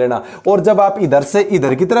माइनस ले लेना। और जब आप इधर से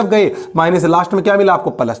इधर की तरफ गए माइनस, लास्ट में क्या मिला आपको,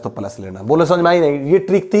 प्लस, तो प्लस लेना। बोलो समझ में आई नहीं? ये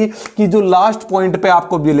ट्रिक थी कि जो लास्ट पॉइंट पे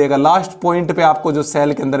आपको मिलेगा, लास्ट पॉइंट पे आपको जो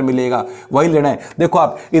सेल के अंदर मिलेगा वही लेना है। देखो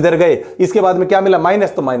आप इधर गए, इसके बाद में क्या मिला,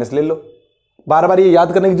 माइनस, तो माइनस ले लो। बार बार ये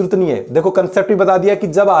याद करने की जरूरत नहीं है। देखो कंसेप्ट भी बता दिया कि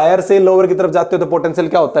जब हायर से लोअर की तरफ जाते हो तो पोटेंशियल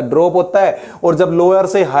क्या होता है, ड्रॉप होता है, और जब लोअर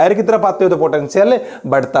से हायर की तरफ आते हो तो पोटेंशियल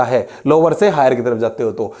बढ़ता है, लोअर से हायर की तरफ जाते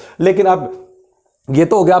हो तो। लेकिन अब ये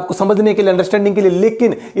तो हो गया आपको समझने के लिए, अंडरस्टैंडिंग के लिए,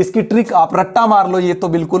 लेकिन इसकी ट्रिक आप रट्टा मार लो, ये तो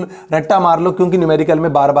बिल्कुल रट्टा मार लो, क्योंकि न्यूमेरिकल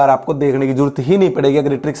में बार बार आपको देखने की जरूरत ही नहीं पड़ेगी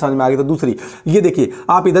अगर ये ट्रिक समझ में आ गई तो। दूसरी ये देखिए,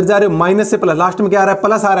 आप इधर जा रहे हो माइनस से प्लस, लास्ट में क्या आ रहा है,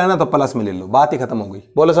 प्लस आ रहा है ना, तो प्लस में ले लो, बात ही खत्म हो गई।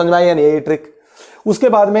 बोलो समझ में आई या नहीं ये ट्रिक। उसके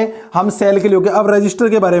बाद में हम सेल के लिए हो गया। अब रजिस्टर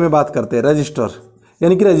के बारे में बात करते हैं। रजिस्टर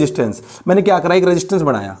यानी कि रेजिस्टेंस। मैंने क्या करा, एक रेजिस्टेंस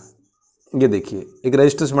बनाया, ये देखिए एक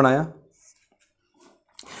रेजिस्टेंस बनाया,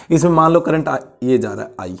 इसमें मान लो करंट ये जा रहा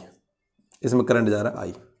है आई, इसमें करंट जा रहा है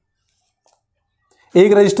आई।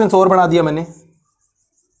 एक रेजिस्टेंस और बना दिया मैंने,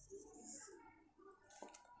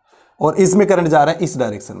 और इसमें करंट जा रहा है इस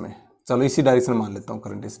डायरेक्शन में। चलो इसी डायरेक्शन मान लेता हूं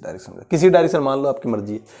करंट, इस डायरेक्शन में, किसी डायरेक्शन मान लो, आपकी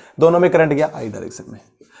मर्जी है। दोनों में करंट गया आई डायरेक्शन में।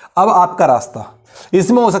 अब आपका रास्ता,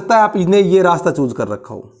 इसमें हो सकता है आपने ये रास्ता चूज कर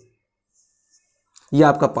रखा हो, ये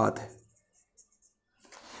आपका पाथ है।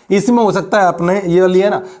 इसमें हो सकता है आपने ये लिया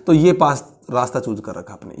ना, तो ये पास रास्ता चूज कर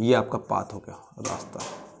रखा आपने, ये आपका पाथ हो गया रास्ता,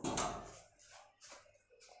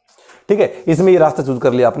 ठीक है। इसमें ये रास्ता चूज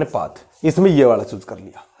कर लिया आपने पाथ, इसमें ये वाला चूज कर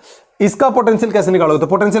लिया। इसका पोटेंशियल कैसे निकालोगे, तो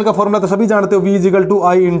पोटेंशियल का फॉर्मूला तो सभी जानते हो, V equal to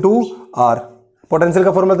I into are. Potential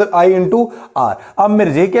का फॉर्मूला तो आई इंटू आर। अब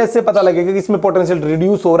मुझे कैसे पता लगेगा कि इसमें पोटेंशियल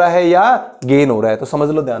रिड्यूस हो रहा है या गेन हो रहा है, तो समझ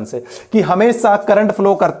लो ध्यान से कि हमेशा करंट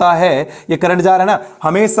फ्लो करता है, ये करंट जा रहा है ना,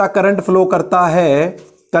 हमेशा करंट फ्लो करता है,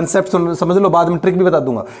 कंसेप्ट समझ लो, बाद में ट्रिक भी बता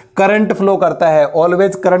दूंगा। करंट फ्लो करता है,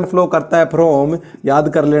 ऑलवेज करंट फ्लो करता है फ्रॉम, याद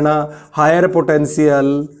कर लेना, higher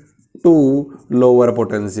potential to lower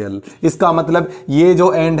potential. इसका मतलब ये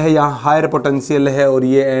जो एंड है यहाँ हायर पोटेंशियल है, और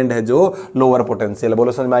ये एंड है जो लोअर पोटेंशियल है।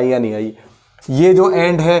 बोलो समझ में आई या नहीं आई। ये जो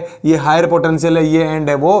एंड है ये हायर पोटेंशियल है, ये एंड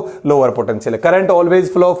है वो लोअर पोटेंशियल है। Current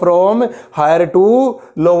always flow from higher to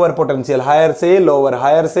lower potential, higher से लोअर,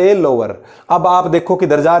 हायर से लोअर। अब आप देखो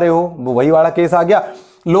किधर जा रहे हो, वही वाला केस आ गया,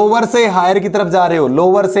 लोअर से हायर की तरफ जा रहे हो,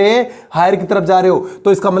 लोअर से हायर की तरफ जा रहे हो,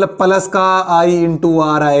 तो इसका मतलब प्लस का आई इंटू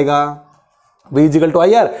आर आएगा, V equal to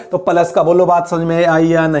I R. तो प्लस का, बोलो बात समझ में आई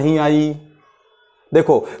या नहीं आई।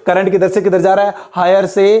 देखो करंट किधर से किधर जा रहा है, हायर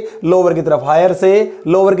से लोअर की तरफ, हायर से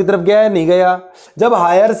लोअर की तरफ गया है, नहीं गया। जब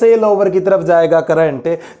हायर से लोअर की तरफ जाएगा करंट,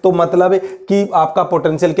 तो मतलब कि आपका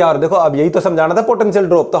पोटेंशियल क्या हो रहा है, देखो अब यही तो समझाना था पोटेंशियल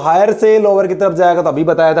ड्रॉप। तो हायर से लोअर की तरफ जाएगा, तो अभी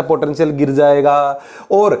बताया था पोटेंशियल गिर जाएगा,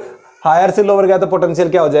 और हायर से लोअर गया तो पोटेंशियल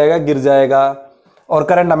क्या हो जाएगा, गिर जाएगा। और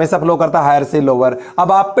करंट हमेशा फ्लो करता है हायर से लोअर।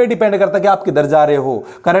 अब आप पे डिपेंड करता है कि आप किधर जा रहे हो,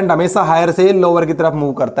 करंट हमेशा हायर से लोअर की तरफ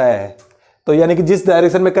मूव करता है। तो यानी कि जिस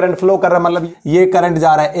डायरेक्शन में करंट फ्लो कर रहा है, मतलब ये करंट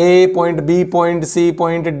जा रहा है ए point, B point, C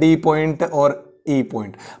point, D point और ई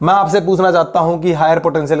पॉइंट। मैं आपसे पूछना चाहता हूं कि हायर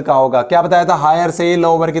पोटेंशियल क्या होगा, क्या बताया था, हायर से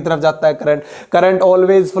लोअर की तरफ जाता है current. Current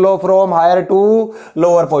always flow from higher to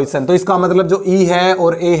lower position. तो इसका मतलब जो ई है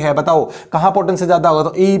और ए है, बताओ कहां पोटेंशियल ज्यादा होगा,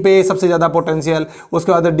 तो ई पे सबसे ज्यादा पोटेंशियल,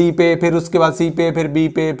 उसके बाद डी पे, फिर उसके बाद सी पे, फिर बी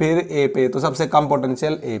पे, फिर ए पे, तो सबसे कम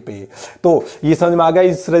पोटेंशियल ए पे। तो ये समझ में आ गया।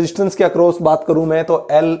 इस रेजिस्टेंस के अक्रॉस बात करूं मैं, तो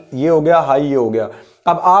एल ये हो गया, हाई ये हो गया।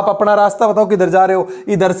 अब आप अपना रास्ता बताओ किधर जा रहे हो,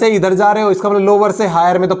 इधर से इधर जा रहे हो, इसका मतलब लोअर से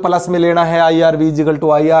हायर में तो प्लस में लेना है I R, V equal to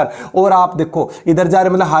I R. और आप देखो इधर जा रहे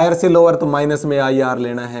हो मतलब हायर से लोअर, तो माइनस में आई आर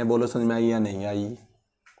लेना है। बोलो समझ में आई या नहीं आई।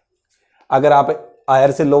 अगर आप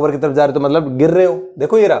हायर से लोअर की तरफ जा रहे हो तो मतलब गिर रहे हो,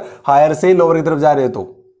 देखो ये रहा, हायर से लोअर की तरफ जा रहे हो,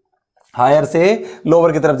 तो हायर से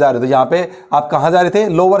लोअर की तरफ जा रहे हो, तो यहाँ पे आप कहां जा रहे थे,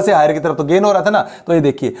 लोअर से हायर की तरफ, तो गेन हो रहा था ना। तो ये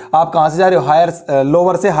देखिए आप कहां से जा रहे हो, हायर,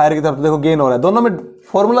 लोअर से हायर की तरफ, तो देखो गेन हो रहा है। दोनों में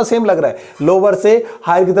फॉर्मूला सेम लग रहा है, लोअर से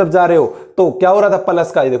हायर की तरफ जा रहे हो तो क्या हो रहा था,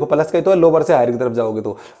 प्लस का। ये देखो प्लस का ही तो है, लोअर से हायर की तरफ जाओगे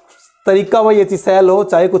तो तरीका वही है, सेल हो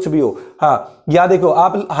चाहे कुछ भी हो। हाँ या देखो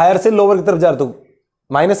आप हायर से लोअर की तरफ जा रहे हो तो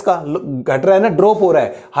माइनस का घट रहा है ना, ड्रॉप हो रहा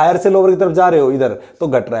है, हायर से लोअर की तरफ जा रहे हो इधर तो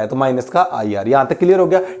घट रहा है, तो माइनस का आई आर। यहां तक क्लियर हो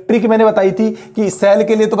गया। ट्रिक मैंने बताई थी कि सेल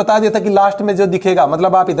के लिए तो बता दिया था कि लास्ट में जो दिखेगा,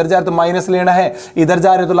 मतलब आप इधर जा रहे हो तो माइनस लेना है, इधर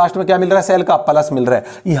जा रहे हो तो लास्ट में क्या मिल रहा है, सेल का प्लस मिल रहा है।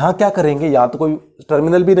 यहां क्या करेंगे, यहां तो कोई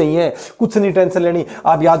टर्मिनल भी नहीं है, कुछ नहीं टेंशन लेनी।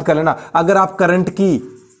 आप याद कर लेना, अगर आप करंट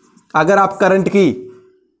की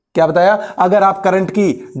क्या बताया, अगर आप करंट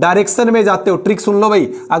की डायरेक्शन में जाते हो, ट्रिक सुन लो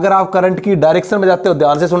भाई, अगर आप करंट की डायरेक्शन में जाते हो,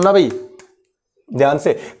 ध्यान से सुनना भाई, ध्यान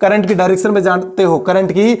से, करंट की डायरेक्शन में जाते हो,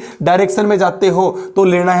 करंट की डायरेक्शन में जाते हो तो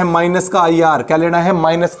लेना है माइनस का आई आर। क्या लेना है,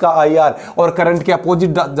 माइनस का आई आर। और करंट के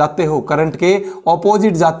अपोजिट जाते हो, करंट के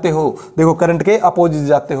अपोजिट जाते हो, देखो करंट के अपोजिट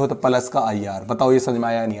जाते हो तो प्लस का आई आर। बताओ ये समझ में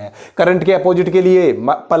आया नहीं आया। करंट के अपोजिट के लिए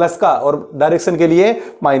प्लस का और डायरेक्शन के लिए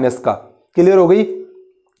माइनस का। क्लियर हो गई।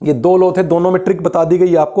 ये दो लो थे, दोनों में ट्रिक बता दी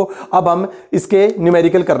गई आपको। अब हम इसके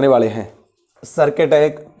न्यूमेरिकल करने वाले हैं। सर्किट है,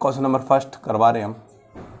 क्वेश्चन नंबर फर्स्ट करवा रहे हैं हम।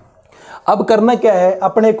 अब करना क्या है,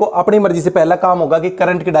 अपने को अपनी मर्जी से पहला काम होगा कि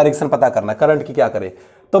करंट की डायरेक्शन पता करना। करंट की क्या करें,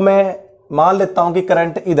 तो मैं मान लेता हूं कि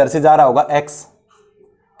करंट इधर से जा रहा होगा x,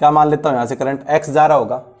 क्या मान लेता हूं यहां से करंट x जा रहा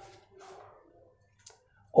होगा,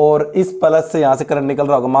 और इस प्लस से यहां से करंट निकल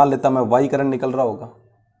रहा होगा, मान लेता हूं मैं y करंट निकल रहा होगा।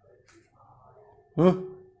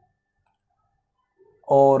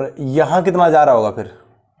 और यहां कितना जा रहा होगा, फिर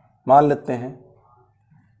मान लेते हैं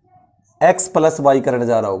x प्लस वाई करंट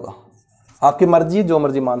जा रहा होगा, आपकी मर्जी, जो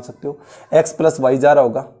मर्जी मान सकते हो, x प्लस वाई जा रहा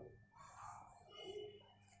होगा,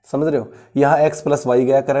 समझ रहे हो। यहां x प्लस वाई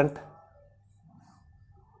गया करंट,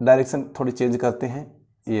 डायरेक्शन थोड़ी चेंज करते हैं,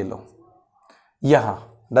 ये लो, यहां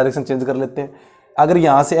डायरेक्शन चेंज कर लेते हैं। अगर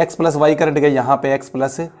यहां से x प्लस वाई करंट गया, यहां पे x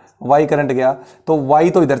प्लस वाई करंट गया, तो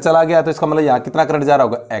y तो इधर चला गया, तो इसका मतलब यहां कितना करंट जा रहा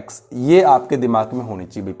होगा, x। ये आपके दिमाग में होनी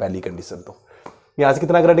चाहिए भाई पहली कंडीशन। तो यहां से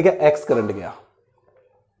कितना करंट गया, x करंट गया,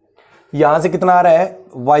 यहां से कितना आ रहा है,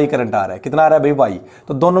 y करंट आ रहा है, कितना आ रहा है भाई y,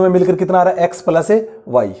 तो दोनों में मिलकर कितना आ रहा है, x प्लस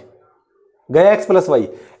वाई गया, x plus Y,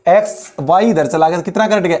 x y इधर चला गया, कितना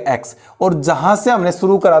करंट गया x, और जहां से हमने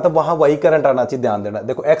शुरू करा था वहां y करंट आना चाहिए, ध्यान देना।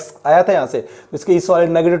 देखो x आया था यहां से, तो इसके इस वाले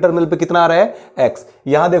नेगेटिव टर्मिनल पे कितना आ रहा है x,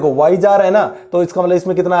 यहां देखो y जा रहा है ना, तो इसका मतलब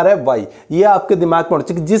इसमें कितना आ रहा है y। ये आपके दिमाग में होना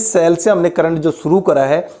चाहिए कि जिस सेल से हमने करंट जो शुरू करा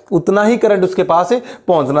है उतना ही करंट उसके पास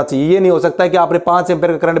पहुंचना चाहिए। ये नहीं हो सकता है कि आपने 5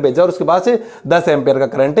 एम्पियर का करंट भेजा और उसके पास 10 एम्पियर का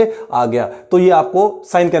करंट आ गया। तो ये आपको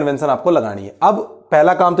साइन कन्वेंशन आपको लगानी है। अब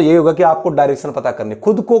पहला काम तो यही होगा कि आपको डायरेक्शन पता करनी,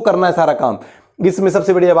 खुद को करना है सारा काम। इसमें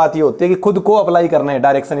सबसे बढ़िया बात ये होती है कि खुद को अप्लाई करना है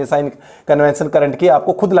डायरेक्शन, या साइन कन्वेंशन करंट की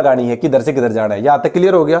आपको खुद लगानी है, किधर से किधर जाना है। यहां तक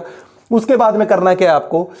क्लियर हो गया। उसके बाद में करना क्या है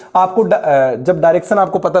आपको जब डायरेक्शन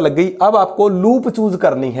आपको पता लग गई, अब आपको लूप चूज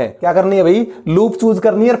करनी है। क्या करनी है भाई, लूप चूज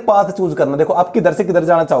करनी है और पाथ चूज करना। देखो आप किधर से किधर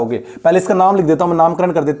जाना चाहोगे, पहले इसका नाम लिख देता हूं मैं,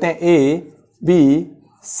 नामकरण कर देते हैं A B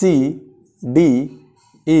C D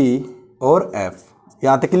E और F।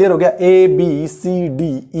 यहां तक क्लियर हो गया, A B C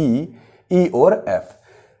D E और F।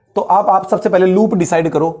 तो आप सबसे पहले लूप डिसाइड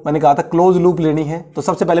करो। मैंने कहा था क्लोज लूप लेनी है, तो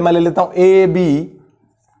सबसे पहले मैं ले लेता हूं A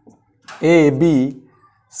B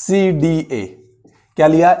C D A। क्या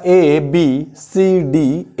लिया, A B C D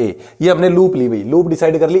A। ये हमने लूप ली भाई, लूप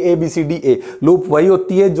डिसाइड कर ली A B C D A। Loop वही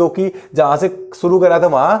होती है जो कि जहां से शुरू करा था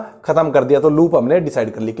वहां खत्म कर दिया, तो लूप हमने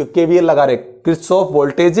डिसाइड कर ली। क्योंकि KVL लगा रहे, किरचॉफ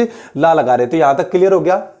वोल्टेज लॉ लगा रहे। तो यहां तक क्लियर हो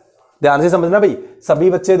गया, ध्यान से समझना भाई, सभी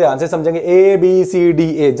बच्चे ध्यान से समझेंगे। A B C D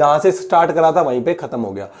A, जहां से स्टार्ट करा था वहीं पे खत्म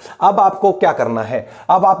हो गया। अब आपको क्या करना है,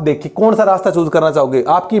 अब आप देखिए कौन सा रास्ता चूज करना चाहोगे,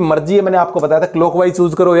 आपकी मर्जी है। मैंने आपको बताया था क्लॉकवाइज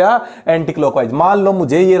चूज करो या एंटी क्लॉकवाइज। मान लो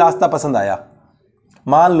मुझे ये रास्ता पसंद आया,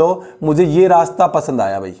 मान लो मुझे ये रास्ता पसंद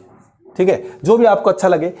आया भाई, ठीक है, जो भी आपको अच्छा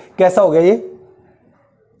लगे। कैसा हो गया ये,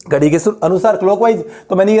 घड़ी के अनुसार क्लॉकवाइज।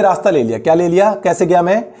 तो मैंने ये रास्ता ले लिया। क्या ले लिया, कैसे गया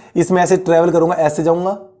मैं, इसमें ऐसे ट्रेवल करूंगा, ऐसे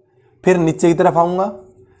जाऊंगा, फिर नीचे की तरफ आऊंगा,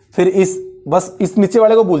 फिर बस इस नीचे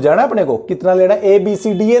वाले को भूल जाना अपने को, कितना लेना है, A B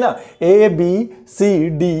C D है ना, A B C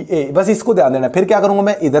D A, बस इसको ध्यान देना। फिर क्या करूंगा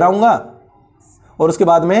मैं, इधर आऊंगा और उसके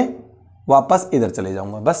बाद में वापस इधर चले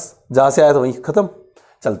जाऊंगा, बस जहां से आया था वहीं खत्म।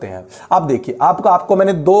 चलते हैं। अब देखिए आपको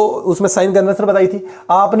मैंने दो उसमें साइन कन्वेंशन बताई थी,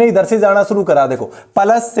 आपने इधर से जाना शुरू करा। देखो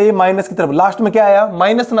प्लस से माइनस की तरफ, लास्ट में क्या आया,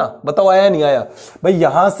 माइनस ना, बताओ आया नहीं आया भाई।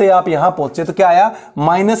 यहां से आप यहां पहुंचे तो क्या आया,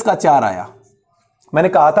 -4 आया। मैंने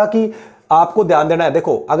कहा था कि आपको ध्यान देना है।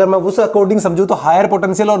 देखो अगर मैं उस अकॉर्डिंग समझूं तो हायर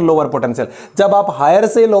पोटेंशियल और लोअर पोटेंशियल, जब आप हायर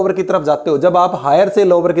से लोअर की तरफ जाते हो, जब आप हायर से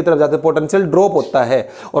लोअर की तरफ जाते हो पोटेंशियल ड्रॉप होता है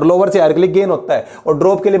और लोअर से हायर के लिए गेन होता है, और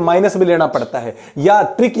ड्रॉप के लिए माइनस भी लेना पड़ता है। या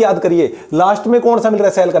ट्रिक याद करिए, लास्ट में कौन सा मिल रहा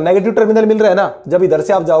है, सेल का नेगेटिव टर्मिनल मिल रहा है ना। जब इधर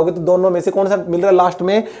से आप जाओगे तो दोनों में से कौन सा मिल रहा है, लास्ट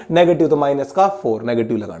में नेगेटिव, तो -4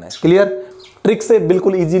 नेगेटिव लगाना है। क्लियर, ट्रिक से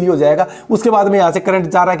बिल्कुल इजीली हो जाएगा। उसके बाद में यहां से करंट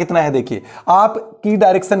जा रहा है कितना है, देखिए आपकी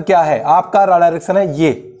डायरेक्शन क्या है, आपका डायरेक्शन है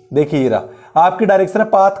ये, देखिए ये रहा आपकी डायरेक्शन है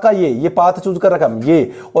पाथ का, ये पाथ चूज कर रखा हम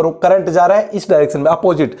ये, और करंट जा रहा है इस डायरेक्शन में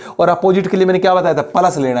अपोजिट। और अपोजिट के लिए मैंने क्या बताया था,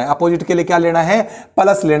 प्लस लेना है। अपोजिट के लिए क्या लेना है,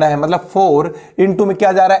 प्लस लेना है, मतलब 4 इंटू में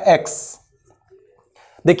क्या जा रहा है, x।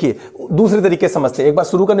 देखिए दूसरे तरीके से समझते हैं, एक बार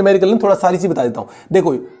शुरू का न्यूमेरिकल थोड़ा सारी चीज बता देता हूं।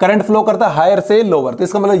 देखो करंट फ्लो करता है हायर से लोअर, तो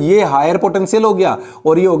इसका मतलब ये हायर पोटेंशियल हो गया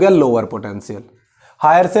और ये हो गया लोअर पोटेंशियल।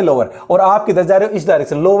 हायर से लोअर, और आप किधर जा रहे हो, इस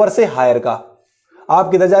डायरेक्शन, लोअर से हायर का। आप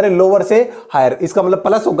किधर जा रहे हैं, लोअर से हायर, इसका मतलब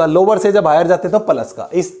प्लस होगा। लोअर से जब हायर जाते हैं तो प्लस का।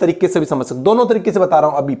 इस तरीके से भी समझ सकते, दोनों तरीके से बता रहा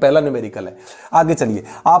हूं। अभी पहला न्यूमेरिकल है, आगे चलिए।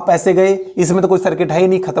 आप ऐसे गए, इसमें तो कोई सर्किट है ही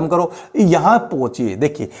नहीं, खत्म करो, यहां पहुंचिए।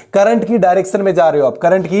 देखिए करंट की डायरेक्शन में जा रहे हो आप,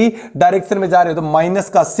 करंट की डायरेक्शन में जा रहे हो तो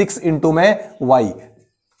 -6 इंटू में y,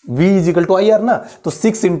 v is equal to I R ना, तो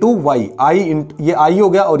 6 इंटू वाई, ये आई हो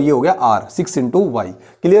गया और ये हो गया r, 6 इंटू वाई।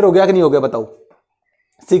 क्लियर हो गया कि नहीं हो गया, बताओ,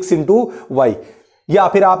 6 इंटू वाई। या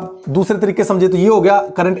फिर आप दूसरे तरीके समझे तो ये हो गया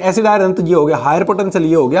करंट ऐसे जा रहे हैं तो ये हो गया हायर पोटेंशियल,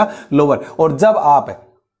 ये हो गया लोअर। और जब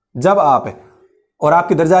आप और आप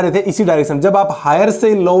किधर जा रहे थे, इसी डायरेक्शन, जब आप हायर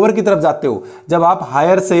से लोअर की तरफ जाते हो, जब आप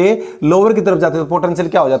हायर से लोअर की तरफ जाते हो तो पोटेंशियल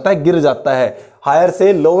क्या हो जाता है, गिर जाता है। हायर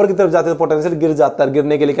से लोअर की तरफ जाते हो तो पोटेंशियल गिर जाता है,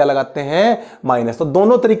 गिरने के लिए क्या लगाते हैं, माइनस। तो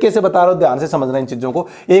दोनों तरीके से बता रहा हूं, ध्यान से समझना इन चीजों को,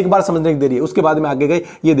 एक बार समझने की देरी है। उसके बाद में आगे गए,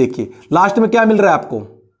 ये देखिए लास्ट में क्या मिल रहा है आपको,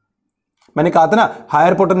 मैंने कहा था ना,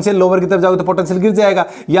 हायर पोटेंशियल लोअर की तरफ जाओगे तो पोटेंशियल गिर जाएगा।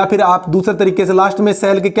 या फिर आप दूसरे तरीके से लास्ट में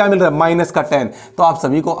सेल के क्या मिल रहा है, माइनस का 10। तो आप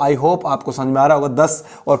सभी को आई होप आपको समझ में आ रहा होगा 10,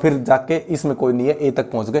 और फिर जाके इसमें कोई नहीं है, ए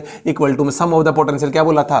तक पहुंच गए। इक्वल टू में सम ऑफ द पोटेंशियल क्या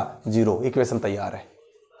बोला था, 0। इक्वेशन तैयार है,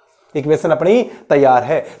 इक्वेशन अपनी तैयार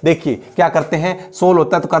है। देखिए क्या करते हैं, सोल्व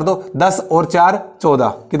होता है तो कर दो। 10 और 4 14,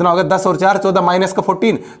 कितना होगा 10 और 4 14, माइनस का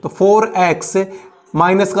 14, तो 4x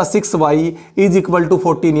माइनस का 6y इज इक्वल टू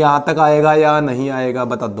 14। यहां तक आएगा या नहीं आएगा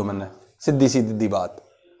बता दो, मैंने सीधी सीधी बात।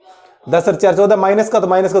 10 और 4 14, माइनस का तो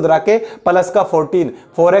माइनस को धरा के प्लस का 14,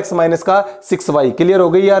 4x माइनस का 6y। क्लियर हो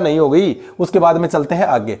गई या नहीं हो गई। उसके बाद में चलते हैं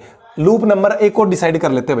आगे, लूप नंबर एक और डिसाइड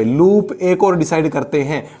कर लेते हैं भाई, लूप एक और डिसाइड करते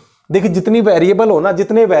हैं। देखिए जितनी वेरिएबल हो ना,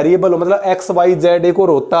 जितने वेरिएबल हो, मतलब x y z एक और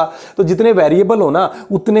होता, तो जितने वेरिएबल हो ना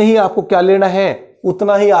उतने ही आपको क्या लेना है,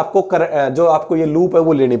 उतना ही आपको जो आपको ये लूप है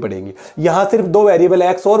वो लेनी पड़ेगी। यहां सिर्फ 2 वेरिएबल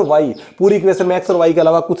x और y, पूरी इक्वेशन में x और y के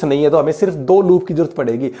अलावा कुछ नहीं है, तो हमें सिर्फ 2 लूप की जरूरत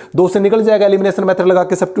पड़ेगी। 2 से निकल जाएगा, एलिमिनेशन मेथड लगा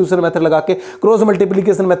के, सब्स्टिट्यूशन मेथड लगा के, क्रॉस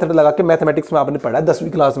मल्टीप्लिकेशन मेथड लगा के। मैथमेटिक्स में आपने पढ़ा है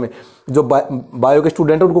 10वीं क्लास में, जो बायो के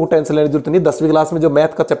स्टूडेंट है उनको टेंशन लेने की जरूरत नहीं। 10वीं क्लास में जो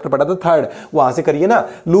मैथ का चैप्टर पढ़ा था 3rd, वहां से करिए ना।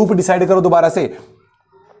 लूप डिसाइड करो दोबारा से,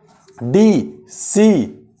 D C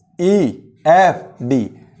E F D,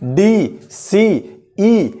 D C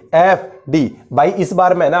E F D। भाई इस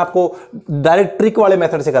बार मैं ना आपको डायरेक्ट ट्रिक वाले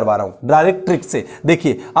मेथड से करवा रहा हूं, डायरेक्ट ट्रिक से।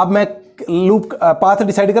 देखिए अब मैं लूप पाथ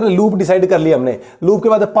डिसाइड कर, लूप डिसाइड कर लिया हमने, लूप के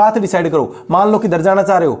बाद पाथ डिसाइड करो। मान लो किधर जाना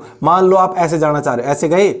चाह रहे हो, मान लो आप ऐसे जाना चाह रहे हो, ऐसे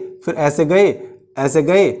गए, फिर ऐसे गए, ऐसे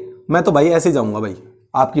गए। मैं तो भाई ऐसे जाऊंगा, भाई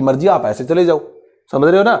आपकी मर्जी, आप ऐसे चले जाओ, समझ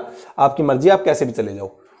रहे हो ना, आपकी मर्जी, आप कैसे भी चले जाओ।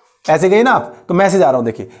 ऐसे गए ना आप, तो मैं ऐसे जा रहा हूं।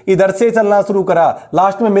 देखिए इधर से चलना शुरू करा,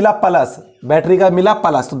 लास्ट में मिला प्लस, बैटरी का मिला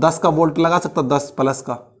प्लस, तो 10 का वोल्ट लगा सकता, 10 प्लस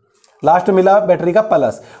का, लास्ट में मिला बैटरी का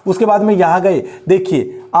प्लस। उसके बाद में यहां गए,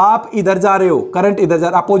 देखिए आप इधर जा रहे हो, करंट इधर जा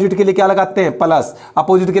रहा, अपोजिट के लिए क्या लगाते हैं, प्लस,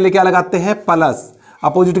 अपोजिट के लिए क्या लगाते हैं, प्लस,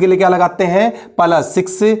 अपोजिट के लिए क्या लगाते हैं, प्लस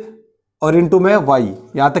 6 और इंटू में y।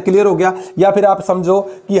 यहां तक क्लियर हो गया। या फिर आप समझो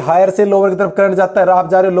कि हायर से लोअर की तरफ करंट जाता है, आप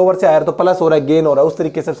जा रहे हो लोअर से हायर, तो प्लस हो रहा है, गेन हो रहा है, उस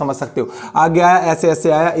तरीके से समझ सकते हो। आगे आया, ऐसे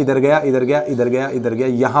ऐसे आया, इधर गया, इधर गया, इधर गया, इधर गया,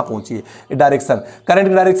 यहां पहुंचिए। डायरेक्शन, करंट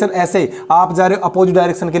की डायरेक्शन ऐसे, आप जा रहे हो अपोजिट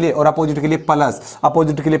डायरेक्शन के लिए, और अपोजिट के लिए प्लस,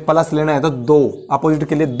 अपोजिट के लिए प्लस लेना है तो 2, अपोजिट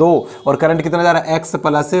के लिए 2, और करंट कितना जा रहा है, x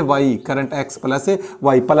plus y, current x plus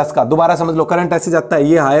y, plus का। दोबारा समझ लो, करंट ऐसे जाता है,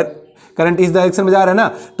 ये हायर, करंट इस डायरेक्शन में जा रहा है ना,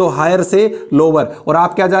 तो हायर से लोअर, और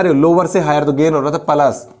आप क्या जा रहे हो, लोअर से हायर, तो गेन हो रहा था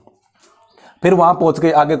प्लस। फिर वहां पहुंच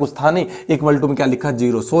गए, आगे कुछ था नहीं, इक्वल टू में क्या लिखा,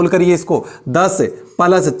 0। सोल्व करिए इसको, 10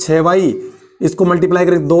 प्लस 6y, इसको मल्टीप्लाई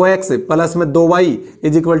करें 2x प्लस में 2y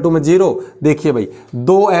इज इक्वल टू में 0। देखिए भाई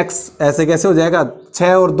 2x ऐसे कैसे हो जाएगा,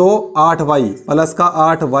 6 और 2 8y प्लस का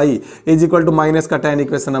 8y is equal to minus का 10,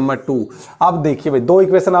 इक्वेशन नंबर 2। अब देखिए भाई 2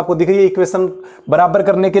 इक्वेशन आपको दिख रही है, इक्वेशन बराबर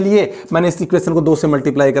करने के लिए मैंने इस इक्वेशन को 2 से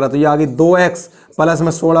मल्टीप्लाई करा, तो ये आ गई 2x प्लस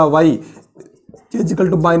में 16y is equal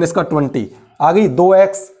to minus का 20। आ गई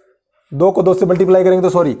 2x, 2 को 2 से मल्टीप्लाई करेंगे तो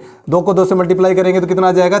सॉरी 2 को 2 से मल्टीप्लाई करेंगे तो कितना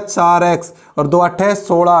आ जाएगा, 4x, और 2 8 है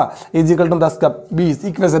 16 इज इक्वल टू 10 का 20।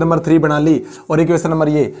 इक्वेशन नंबर 3 बना ली। और इक्वेशन नंबर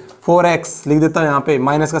ये 4x लिख देता हूं यहाँ पे,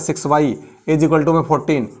 माइनस का 6y इज इक्वल टू में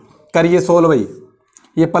 14। करिए सोल्व भाई,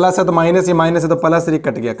 ये प्लस है तो माइनस, ये माइनस है तो प्लस,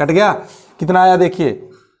 कट गया, कट गया। कितना आया देखिए,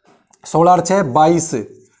 16 और 6 22,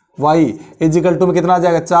 y इज इक्वल टू में कितना आ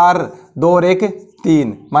जाएगा, 4 2 और 1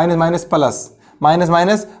 3, minus minus plus, minus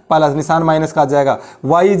minus plus, निशान माइनस का आ जाएगा।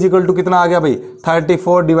 y इज इक्वल टू कितना आ गया भाई,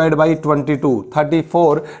 34 डिवाइड बाई 22,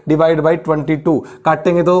 34 डिवाइड बाई 22।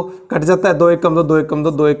 काटेंगे तो कट जाता है, 2 1 कम 2, 2 1 कम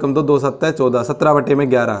 2, 2 1 कम 2, 2 7 है 14, 17 बटे में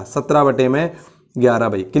 11, 17 बटे में 11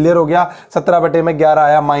 भाई। क्लियर हो गया, 17 बटे में 11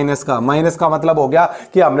 आया माइनस का। माइनस का मतलब हो गया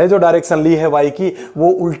कि हमने जो डायरेक्शन ली है y की वो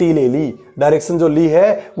उल्टी ले ली, डायरेक्शन जो ली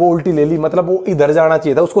है वो उल्टी ले ली, मतलब वो इधर जाना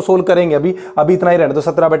चाहिए था। उसको सोल्व करेंगे अभी इतना ही रहना, तो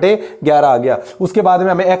 17 बटे 11 आ गया। उसके बाद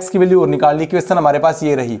में हमें x की वैल्यू और निकालनी, इक्वेशन हमारे पास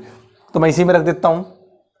ये रही, तो मैं इसी में रख देता हूं,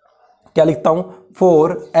 क्या लिखता हूं,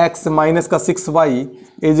 4x माइनस का 6y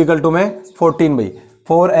इज इक्वल टू में 14 भाई।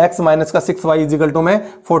 4x माइनस का 6y इज इक्वल टू में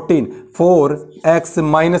 14, 4x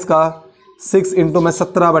माइनस का 6 इंटू में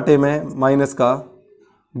 17 बटे में माइनस का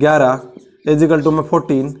 11 इज इक्वल टू में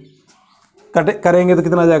 14। करेंगे तो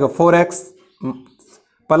कितना आ जाएगा, 4x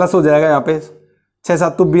प्लस हो जाएगा यहाँ पे, 6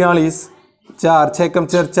 7 42, 4 6 कम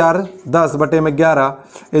 4 4 10 बटे में 11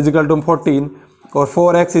 इज इक्वल टू में 14, और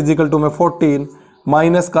 4x इज इक्वल टू में 14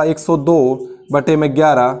 माइनस का 102 बटे में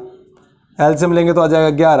 11, एलसीएम लेंगे तो आ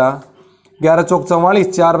जाएगा 11, 11 चौक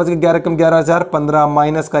 44, 4 बच के 11 कम 11 4 15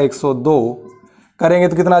 माइनस का 102। करेंगे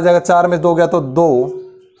तो कितना आ जाएगा, 4 में 2 गया तो 2,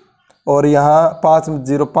 और यहाँ 5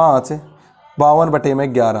 0 5 52 बटे में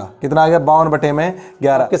 11, कितना आ गया, 52 बटे में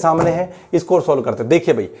 11 के सामने है। इसको सोल्व करते हैं।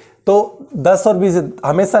 देखिए भाई, तो 10 और 20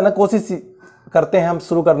 हमेशा ना कोशिश करते हैं हम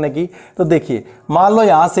शुरू करने की। तो देखिए मान लो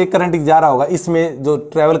यहाँ से करंट जा रहा होगा, इसमें जो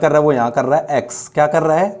ट्रेवल कर रहा है वो यहाँ कर रहा है एक्स, क्या कर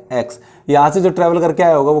रहा है एक्स। यहाँ से जो ट्रेवल करके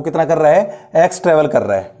आया होगा वो कितना कर रहा है एक्स ट्रेवल कर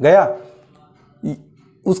रहा है, गया।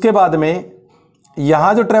 उसके बाद में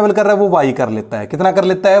यहाँ जो ट्रेवल कर रहा है वो वाई कर लेता है, कितना कर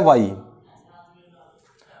लेता है वाई,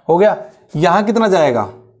 हो गया। यहाँ कितना जाएगा,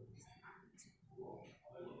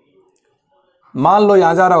 मान लो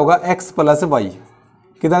यहाँ जा रहा होगा एक्स प्लस वाई,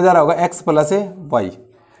 कितना जा रहा होगा एक्स प्लस वाई।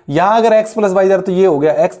 यहाँ अगर x प्लस वाई जा रहा है तो ये हो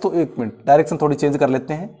गया x, तो एक मिनट डायरेक्शन थोड़ी चेंज कर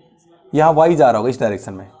लेते हैं, यहाँ y जा रहा होगा इस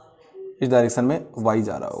डायरेक्शन में, इस डायरेक्शन में y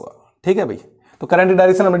जा रहा होगा, ठीक है भाई। तो करंट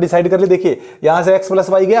डायरेक्शन हमने डिसाइड कर ली। देखिए यहाँ से x प्लस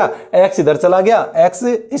वाई गया, x इधर चला गया, x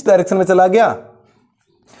इस डायरेक्शन में चला गया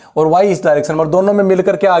और y इस डायरेक्शन में, और दोनों में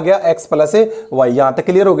मिलकर के आ गया x प्लस वाई। यहाँ तक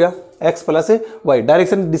क्लियर हो गया, x plus Y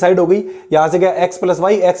direction decide हो गई। यहाँ से गया x प्लस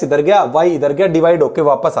वाई, x इधर गया, y इधर गया, डिवाइड होके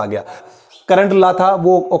वापस आ गया। करंट ला था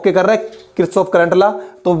वो ओके कर रहा है, किरचॉफ करंट ला,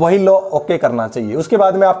 तो वही लॉ ओके करना चाहिए। उसके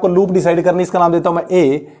बाद में आपको लूप डिसाइड करनी, इसका नाम देता हूं मैं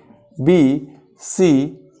A B C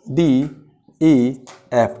D E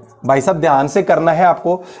F. भाई साहब ध्यान से करना है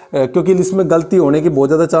आपको, क्योंकि इसमें गलती होने की बहुत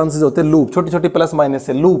ज्यादा चांसेस होते हैं। लूप छोटी छोटी प्लस माइनस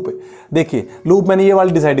से लूप, देखिए लूप मैंने ये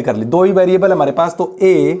वाली डिसाइड कर ली, दो ही वेरिएबल हमारे पास, तो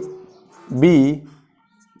A B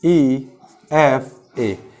E F,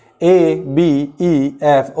 A B E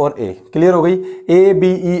F और ए, क्लियर हो गई, A B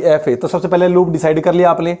E F A. तो सबसे पहले लूप डिसाइड कर लिया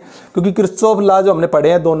आपने, क्योंकि किरचॉफ लॉ जो हमने पढ़े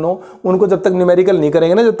हैं दोनों, उनको जब तक न्यूमेरिकल नहीं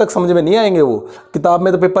करेंगे ना, जब तक समझ में नहीं आएंगे। वो किताब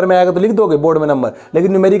में तो पेपर में आएगा तो लिख दोगे बोर्ड में नंबर,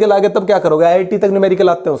 लेकिन न्यूमेरिकल आ गया तब क्या करोगे, IIT तक न्यूमेरिकल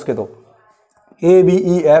आते हैं उसके, तो A B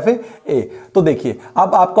E F A. तो देखिए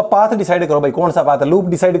अब आपका पाथ डिसाइड करो भाई, कौन सा पाथ है। लूप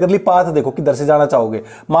डिसाइड कर ली, पाथ देखो किधर से जाना चाहोगे।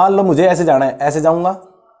 मान लो मुझे ऐसे जाना है, ऐसे जाऊंगा,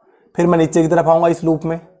 फिर मैं नीचे की तरफ आऊंगा इस लूप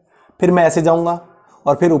में, फिर मैं ऐसे जाऊंगा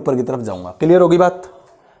और फिर ऊपर की तरफ जाऊंगा। क्लियर होगी बात।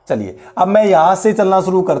 चलिए अब मैं यहां से चलना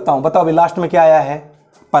शुरू करता हूं। बताओ अभी लास्ट में क्या आया है,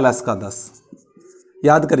 प्लस का 10।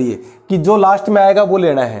 याद करिए कि जो लास्ट में आएगा वो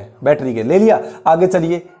लेना है बैटरी के, ले लिया। आगे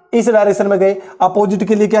चलिए इस डायरेक्शन में गए, अपोजिट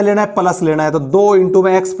के लिए क्या लेना है, प्लस लेना है। तो 2 इंटू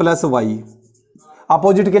में एक्स प्लस वाई।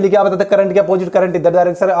 अपोजिट के लिए क्या बताते हैं, करंट के अपोजिट, करंट इधर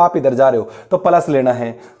डायरेक्शन है, आप इधर जा रहे हो तो प्लस लेना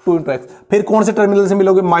है 2 इंटू एक्स। फिर कौन से टर्मिनल से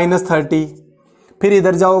मिलोगे, -30, फिर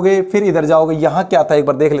इधर जाओगे, फिर इधर जाओगे। यहां क्या था एक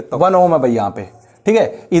बार देख लेता हूं, 1 ओम है भाई यहाँ पे, ठीक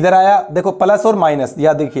है। इधर आया देखो प्लस और माइनस,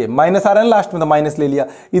 या देखिए माइनस आ रहा है लास्ट में तो माइनस ले लिया।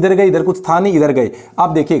 इधर गए, इधर कुछ था नहीं, इधर गए। आप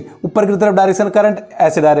देखिए ऊपर की तरफ डायरेक्शन करंट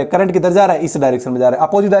ऐसे डायरेक्ट, करंट किधर जा रहा है, इस डायरेक्शन में जा रहा है।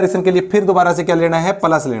 अपोजिट डायरेक्शन के लिए फिर दोबारा से क्या लेना है,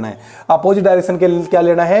 प्लस लेना है। अपोजिट डायरेक्शन के लिए क्या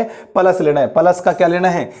लेना है, प्लस लेना है। प्लस का क्या लेना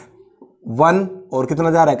है 1, और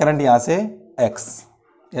कितना जा रहा है करंट यहाँ से x,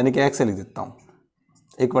 यानी कि x से लिख देता हूँ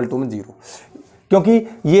इक्वल टू में 0, क्योंकि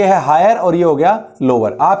ये है हायर और ये हो गया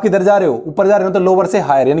लोअर। आप किधर जा रहे हो, ऊपर जा रहे हो तो लोअर से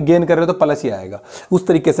हायर, यानी गेन कर रहे हो तो प्लस ही आएगा। उस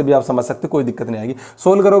तरीके से भी आप समझ सकते हो, कोई दिक्कत नहीं आएगी।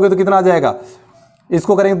 सोल्व करोगे तो कितना आ जाएगा,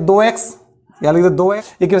 इसको करेंगे 2x, या लिख दो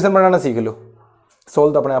 2x। इक्वेशन बनाना सीख लो,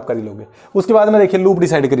 सोल्व तो अपने आप कर ही लोगे। उसके बाद में देखिए लूप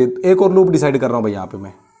डिसाइड करिए, एक और लूप डिसाइड कर रहा हूं भाई। यहां पे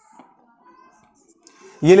मैं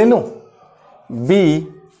ये ले लूं, B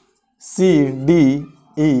C D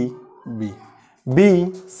E B,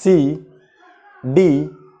 B C D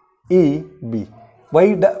E B.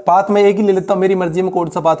 वही पाथ में एक ही ले लेता हूँ, मेरी मर्जी में कौन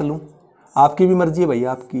सा पाथ लूँ, आपकी भी मर्जी है भाई,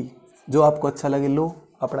 आपकी जो आपको अच्छा लगे लो,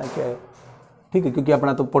 अपना क्या है, ठीक है। क्योंकि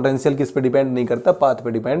अपना तो पोटेंशियल किस पे डिपेंड नहीं करता, पाथ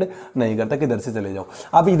पे डिपेंड नहीं करता, किधर से चले जाओ।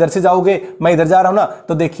 आप इधर से जाओगे, मैं इधर जा रहा हूँ ना,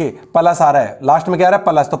 तो देखिए प्लस आ रहा है, लास्ट में क्या आ रहा है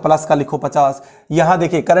प्लस, तो प्लस का लिखो 50। यहाँ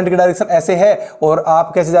देखिए करंट की डायरेक्शन ऐसे है और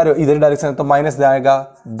आप कैसे जा रहे हो, इधर डायरेक्शन, तो माइनस जाएगा।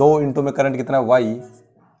 2 इंटू में करंट कितना वाई।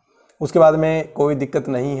 उसके बाद में कोई दिक्कत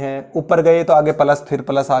नहीं है, ऊपर गए तो आगे प्लस, फिर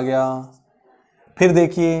प्लस आ गया। फिर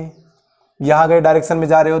देखिए यहाँ गए, डायरेक्शन में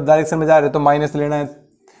जा रहे हो, डायरेक्शन में जा रहे हो तो माइनस लेना है।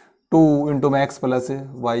 2 इंटू में x plus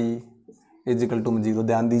Y is equal to 0।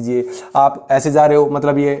 ध्यान दीजिए आप ऐसे जा रहे हो,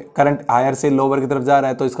 मतलब ये करंट हायर से लोअर की तरफ जा रहा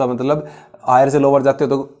है, तो इसका मतलब हायर से लोअर जाते हो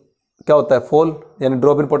तो क्या होता है, फॉल, यानी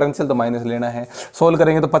ड्रॉप इन पोटेंशियल, तो माइनस लेना है। सोल्व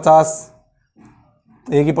करेंगे तो 50,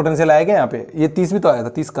 एक ही पोटेंशियल आएगा यहाँ पे। ये 30 भी तो आया था,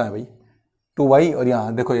 30 का है भाई, 2y, और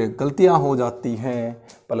यहाँ देखो ये गलतियाँ हो जाती हैं,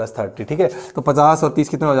 +30, ठीक है। तो 50 और 30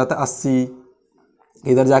 कितना हो जाता है 80,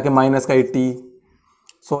 इधर जाके माइनस का 80।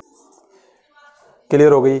 सो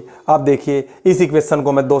क्लियर हो गई। आप देखिए इस इक्वेशन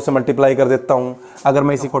को मैं 2 से मल्टीप्लाई कर देता हूँ। अगर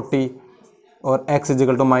मैं इसी 40 और x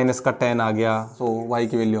इजिकल टू माइनस का 10 आ गया, तो y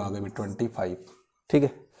की वैल्यू आ गई 25, ठीक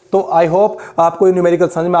है। तो आई होप आपको ये न्यूमेरिकल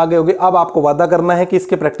समझ में आ गए होंगे। अब आपको वादा करना है कि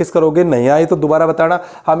इसके प्रैक्टिस करोगे, नहीं आई तो दोबारा बताना,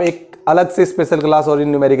 हम एक अलग से स्पेशल क्लास और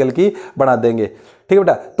न्यूमेरिकल की बना देंगे, ठीक है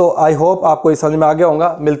बेटा। तो आई होप आपको ये समझ में आ गया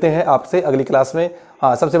होगा। मिलते हैं आपसे अगली क्लास में।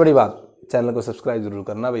 हाँ, सबसे बड़ी बात, चैनल को सब्सक्राइब जरूर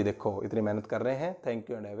करना भाई, देखो इतनी मेहनत कर रहे हैं। Thank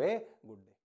you and have a good day.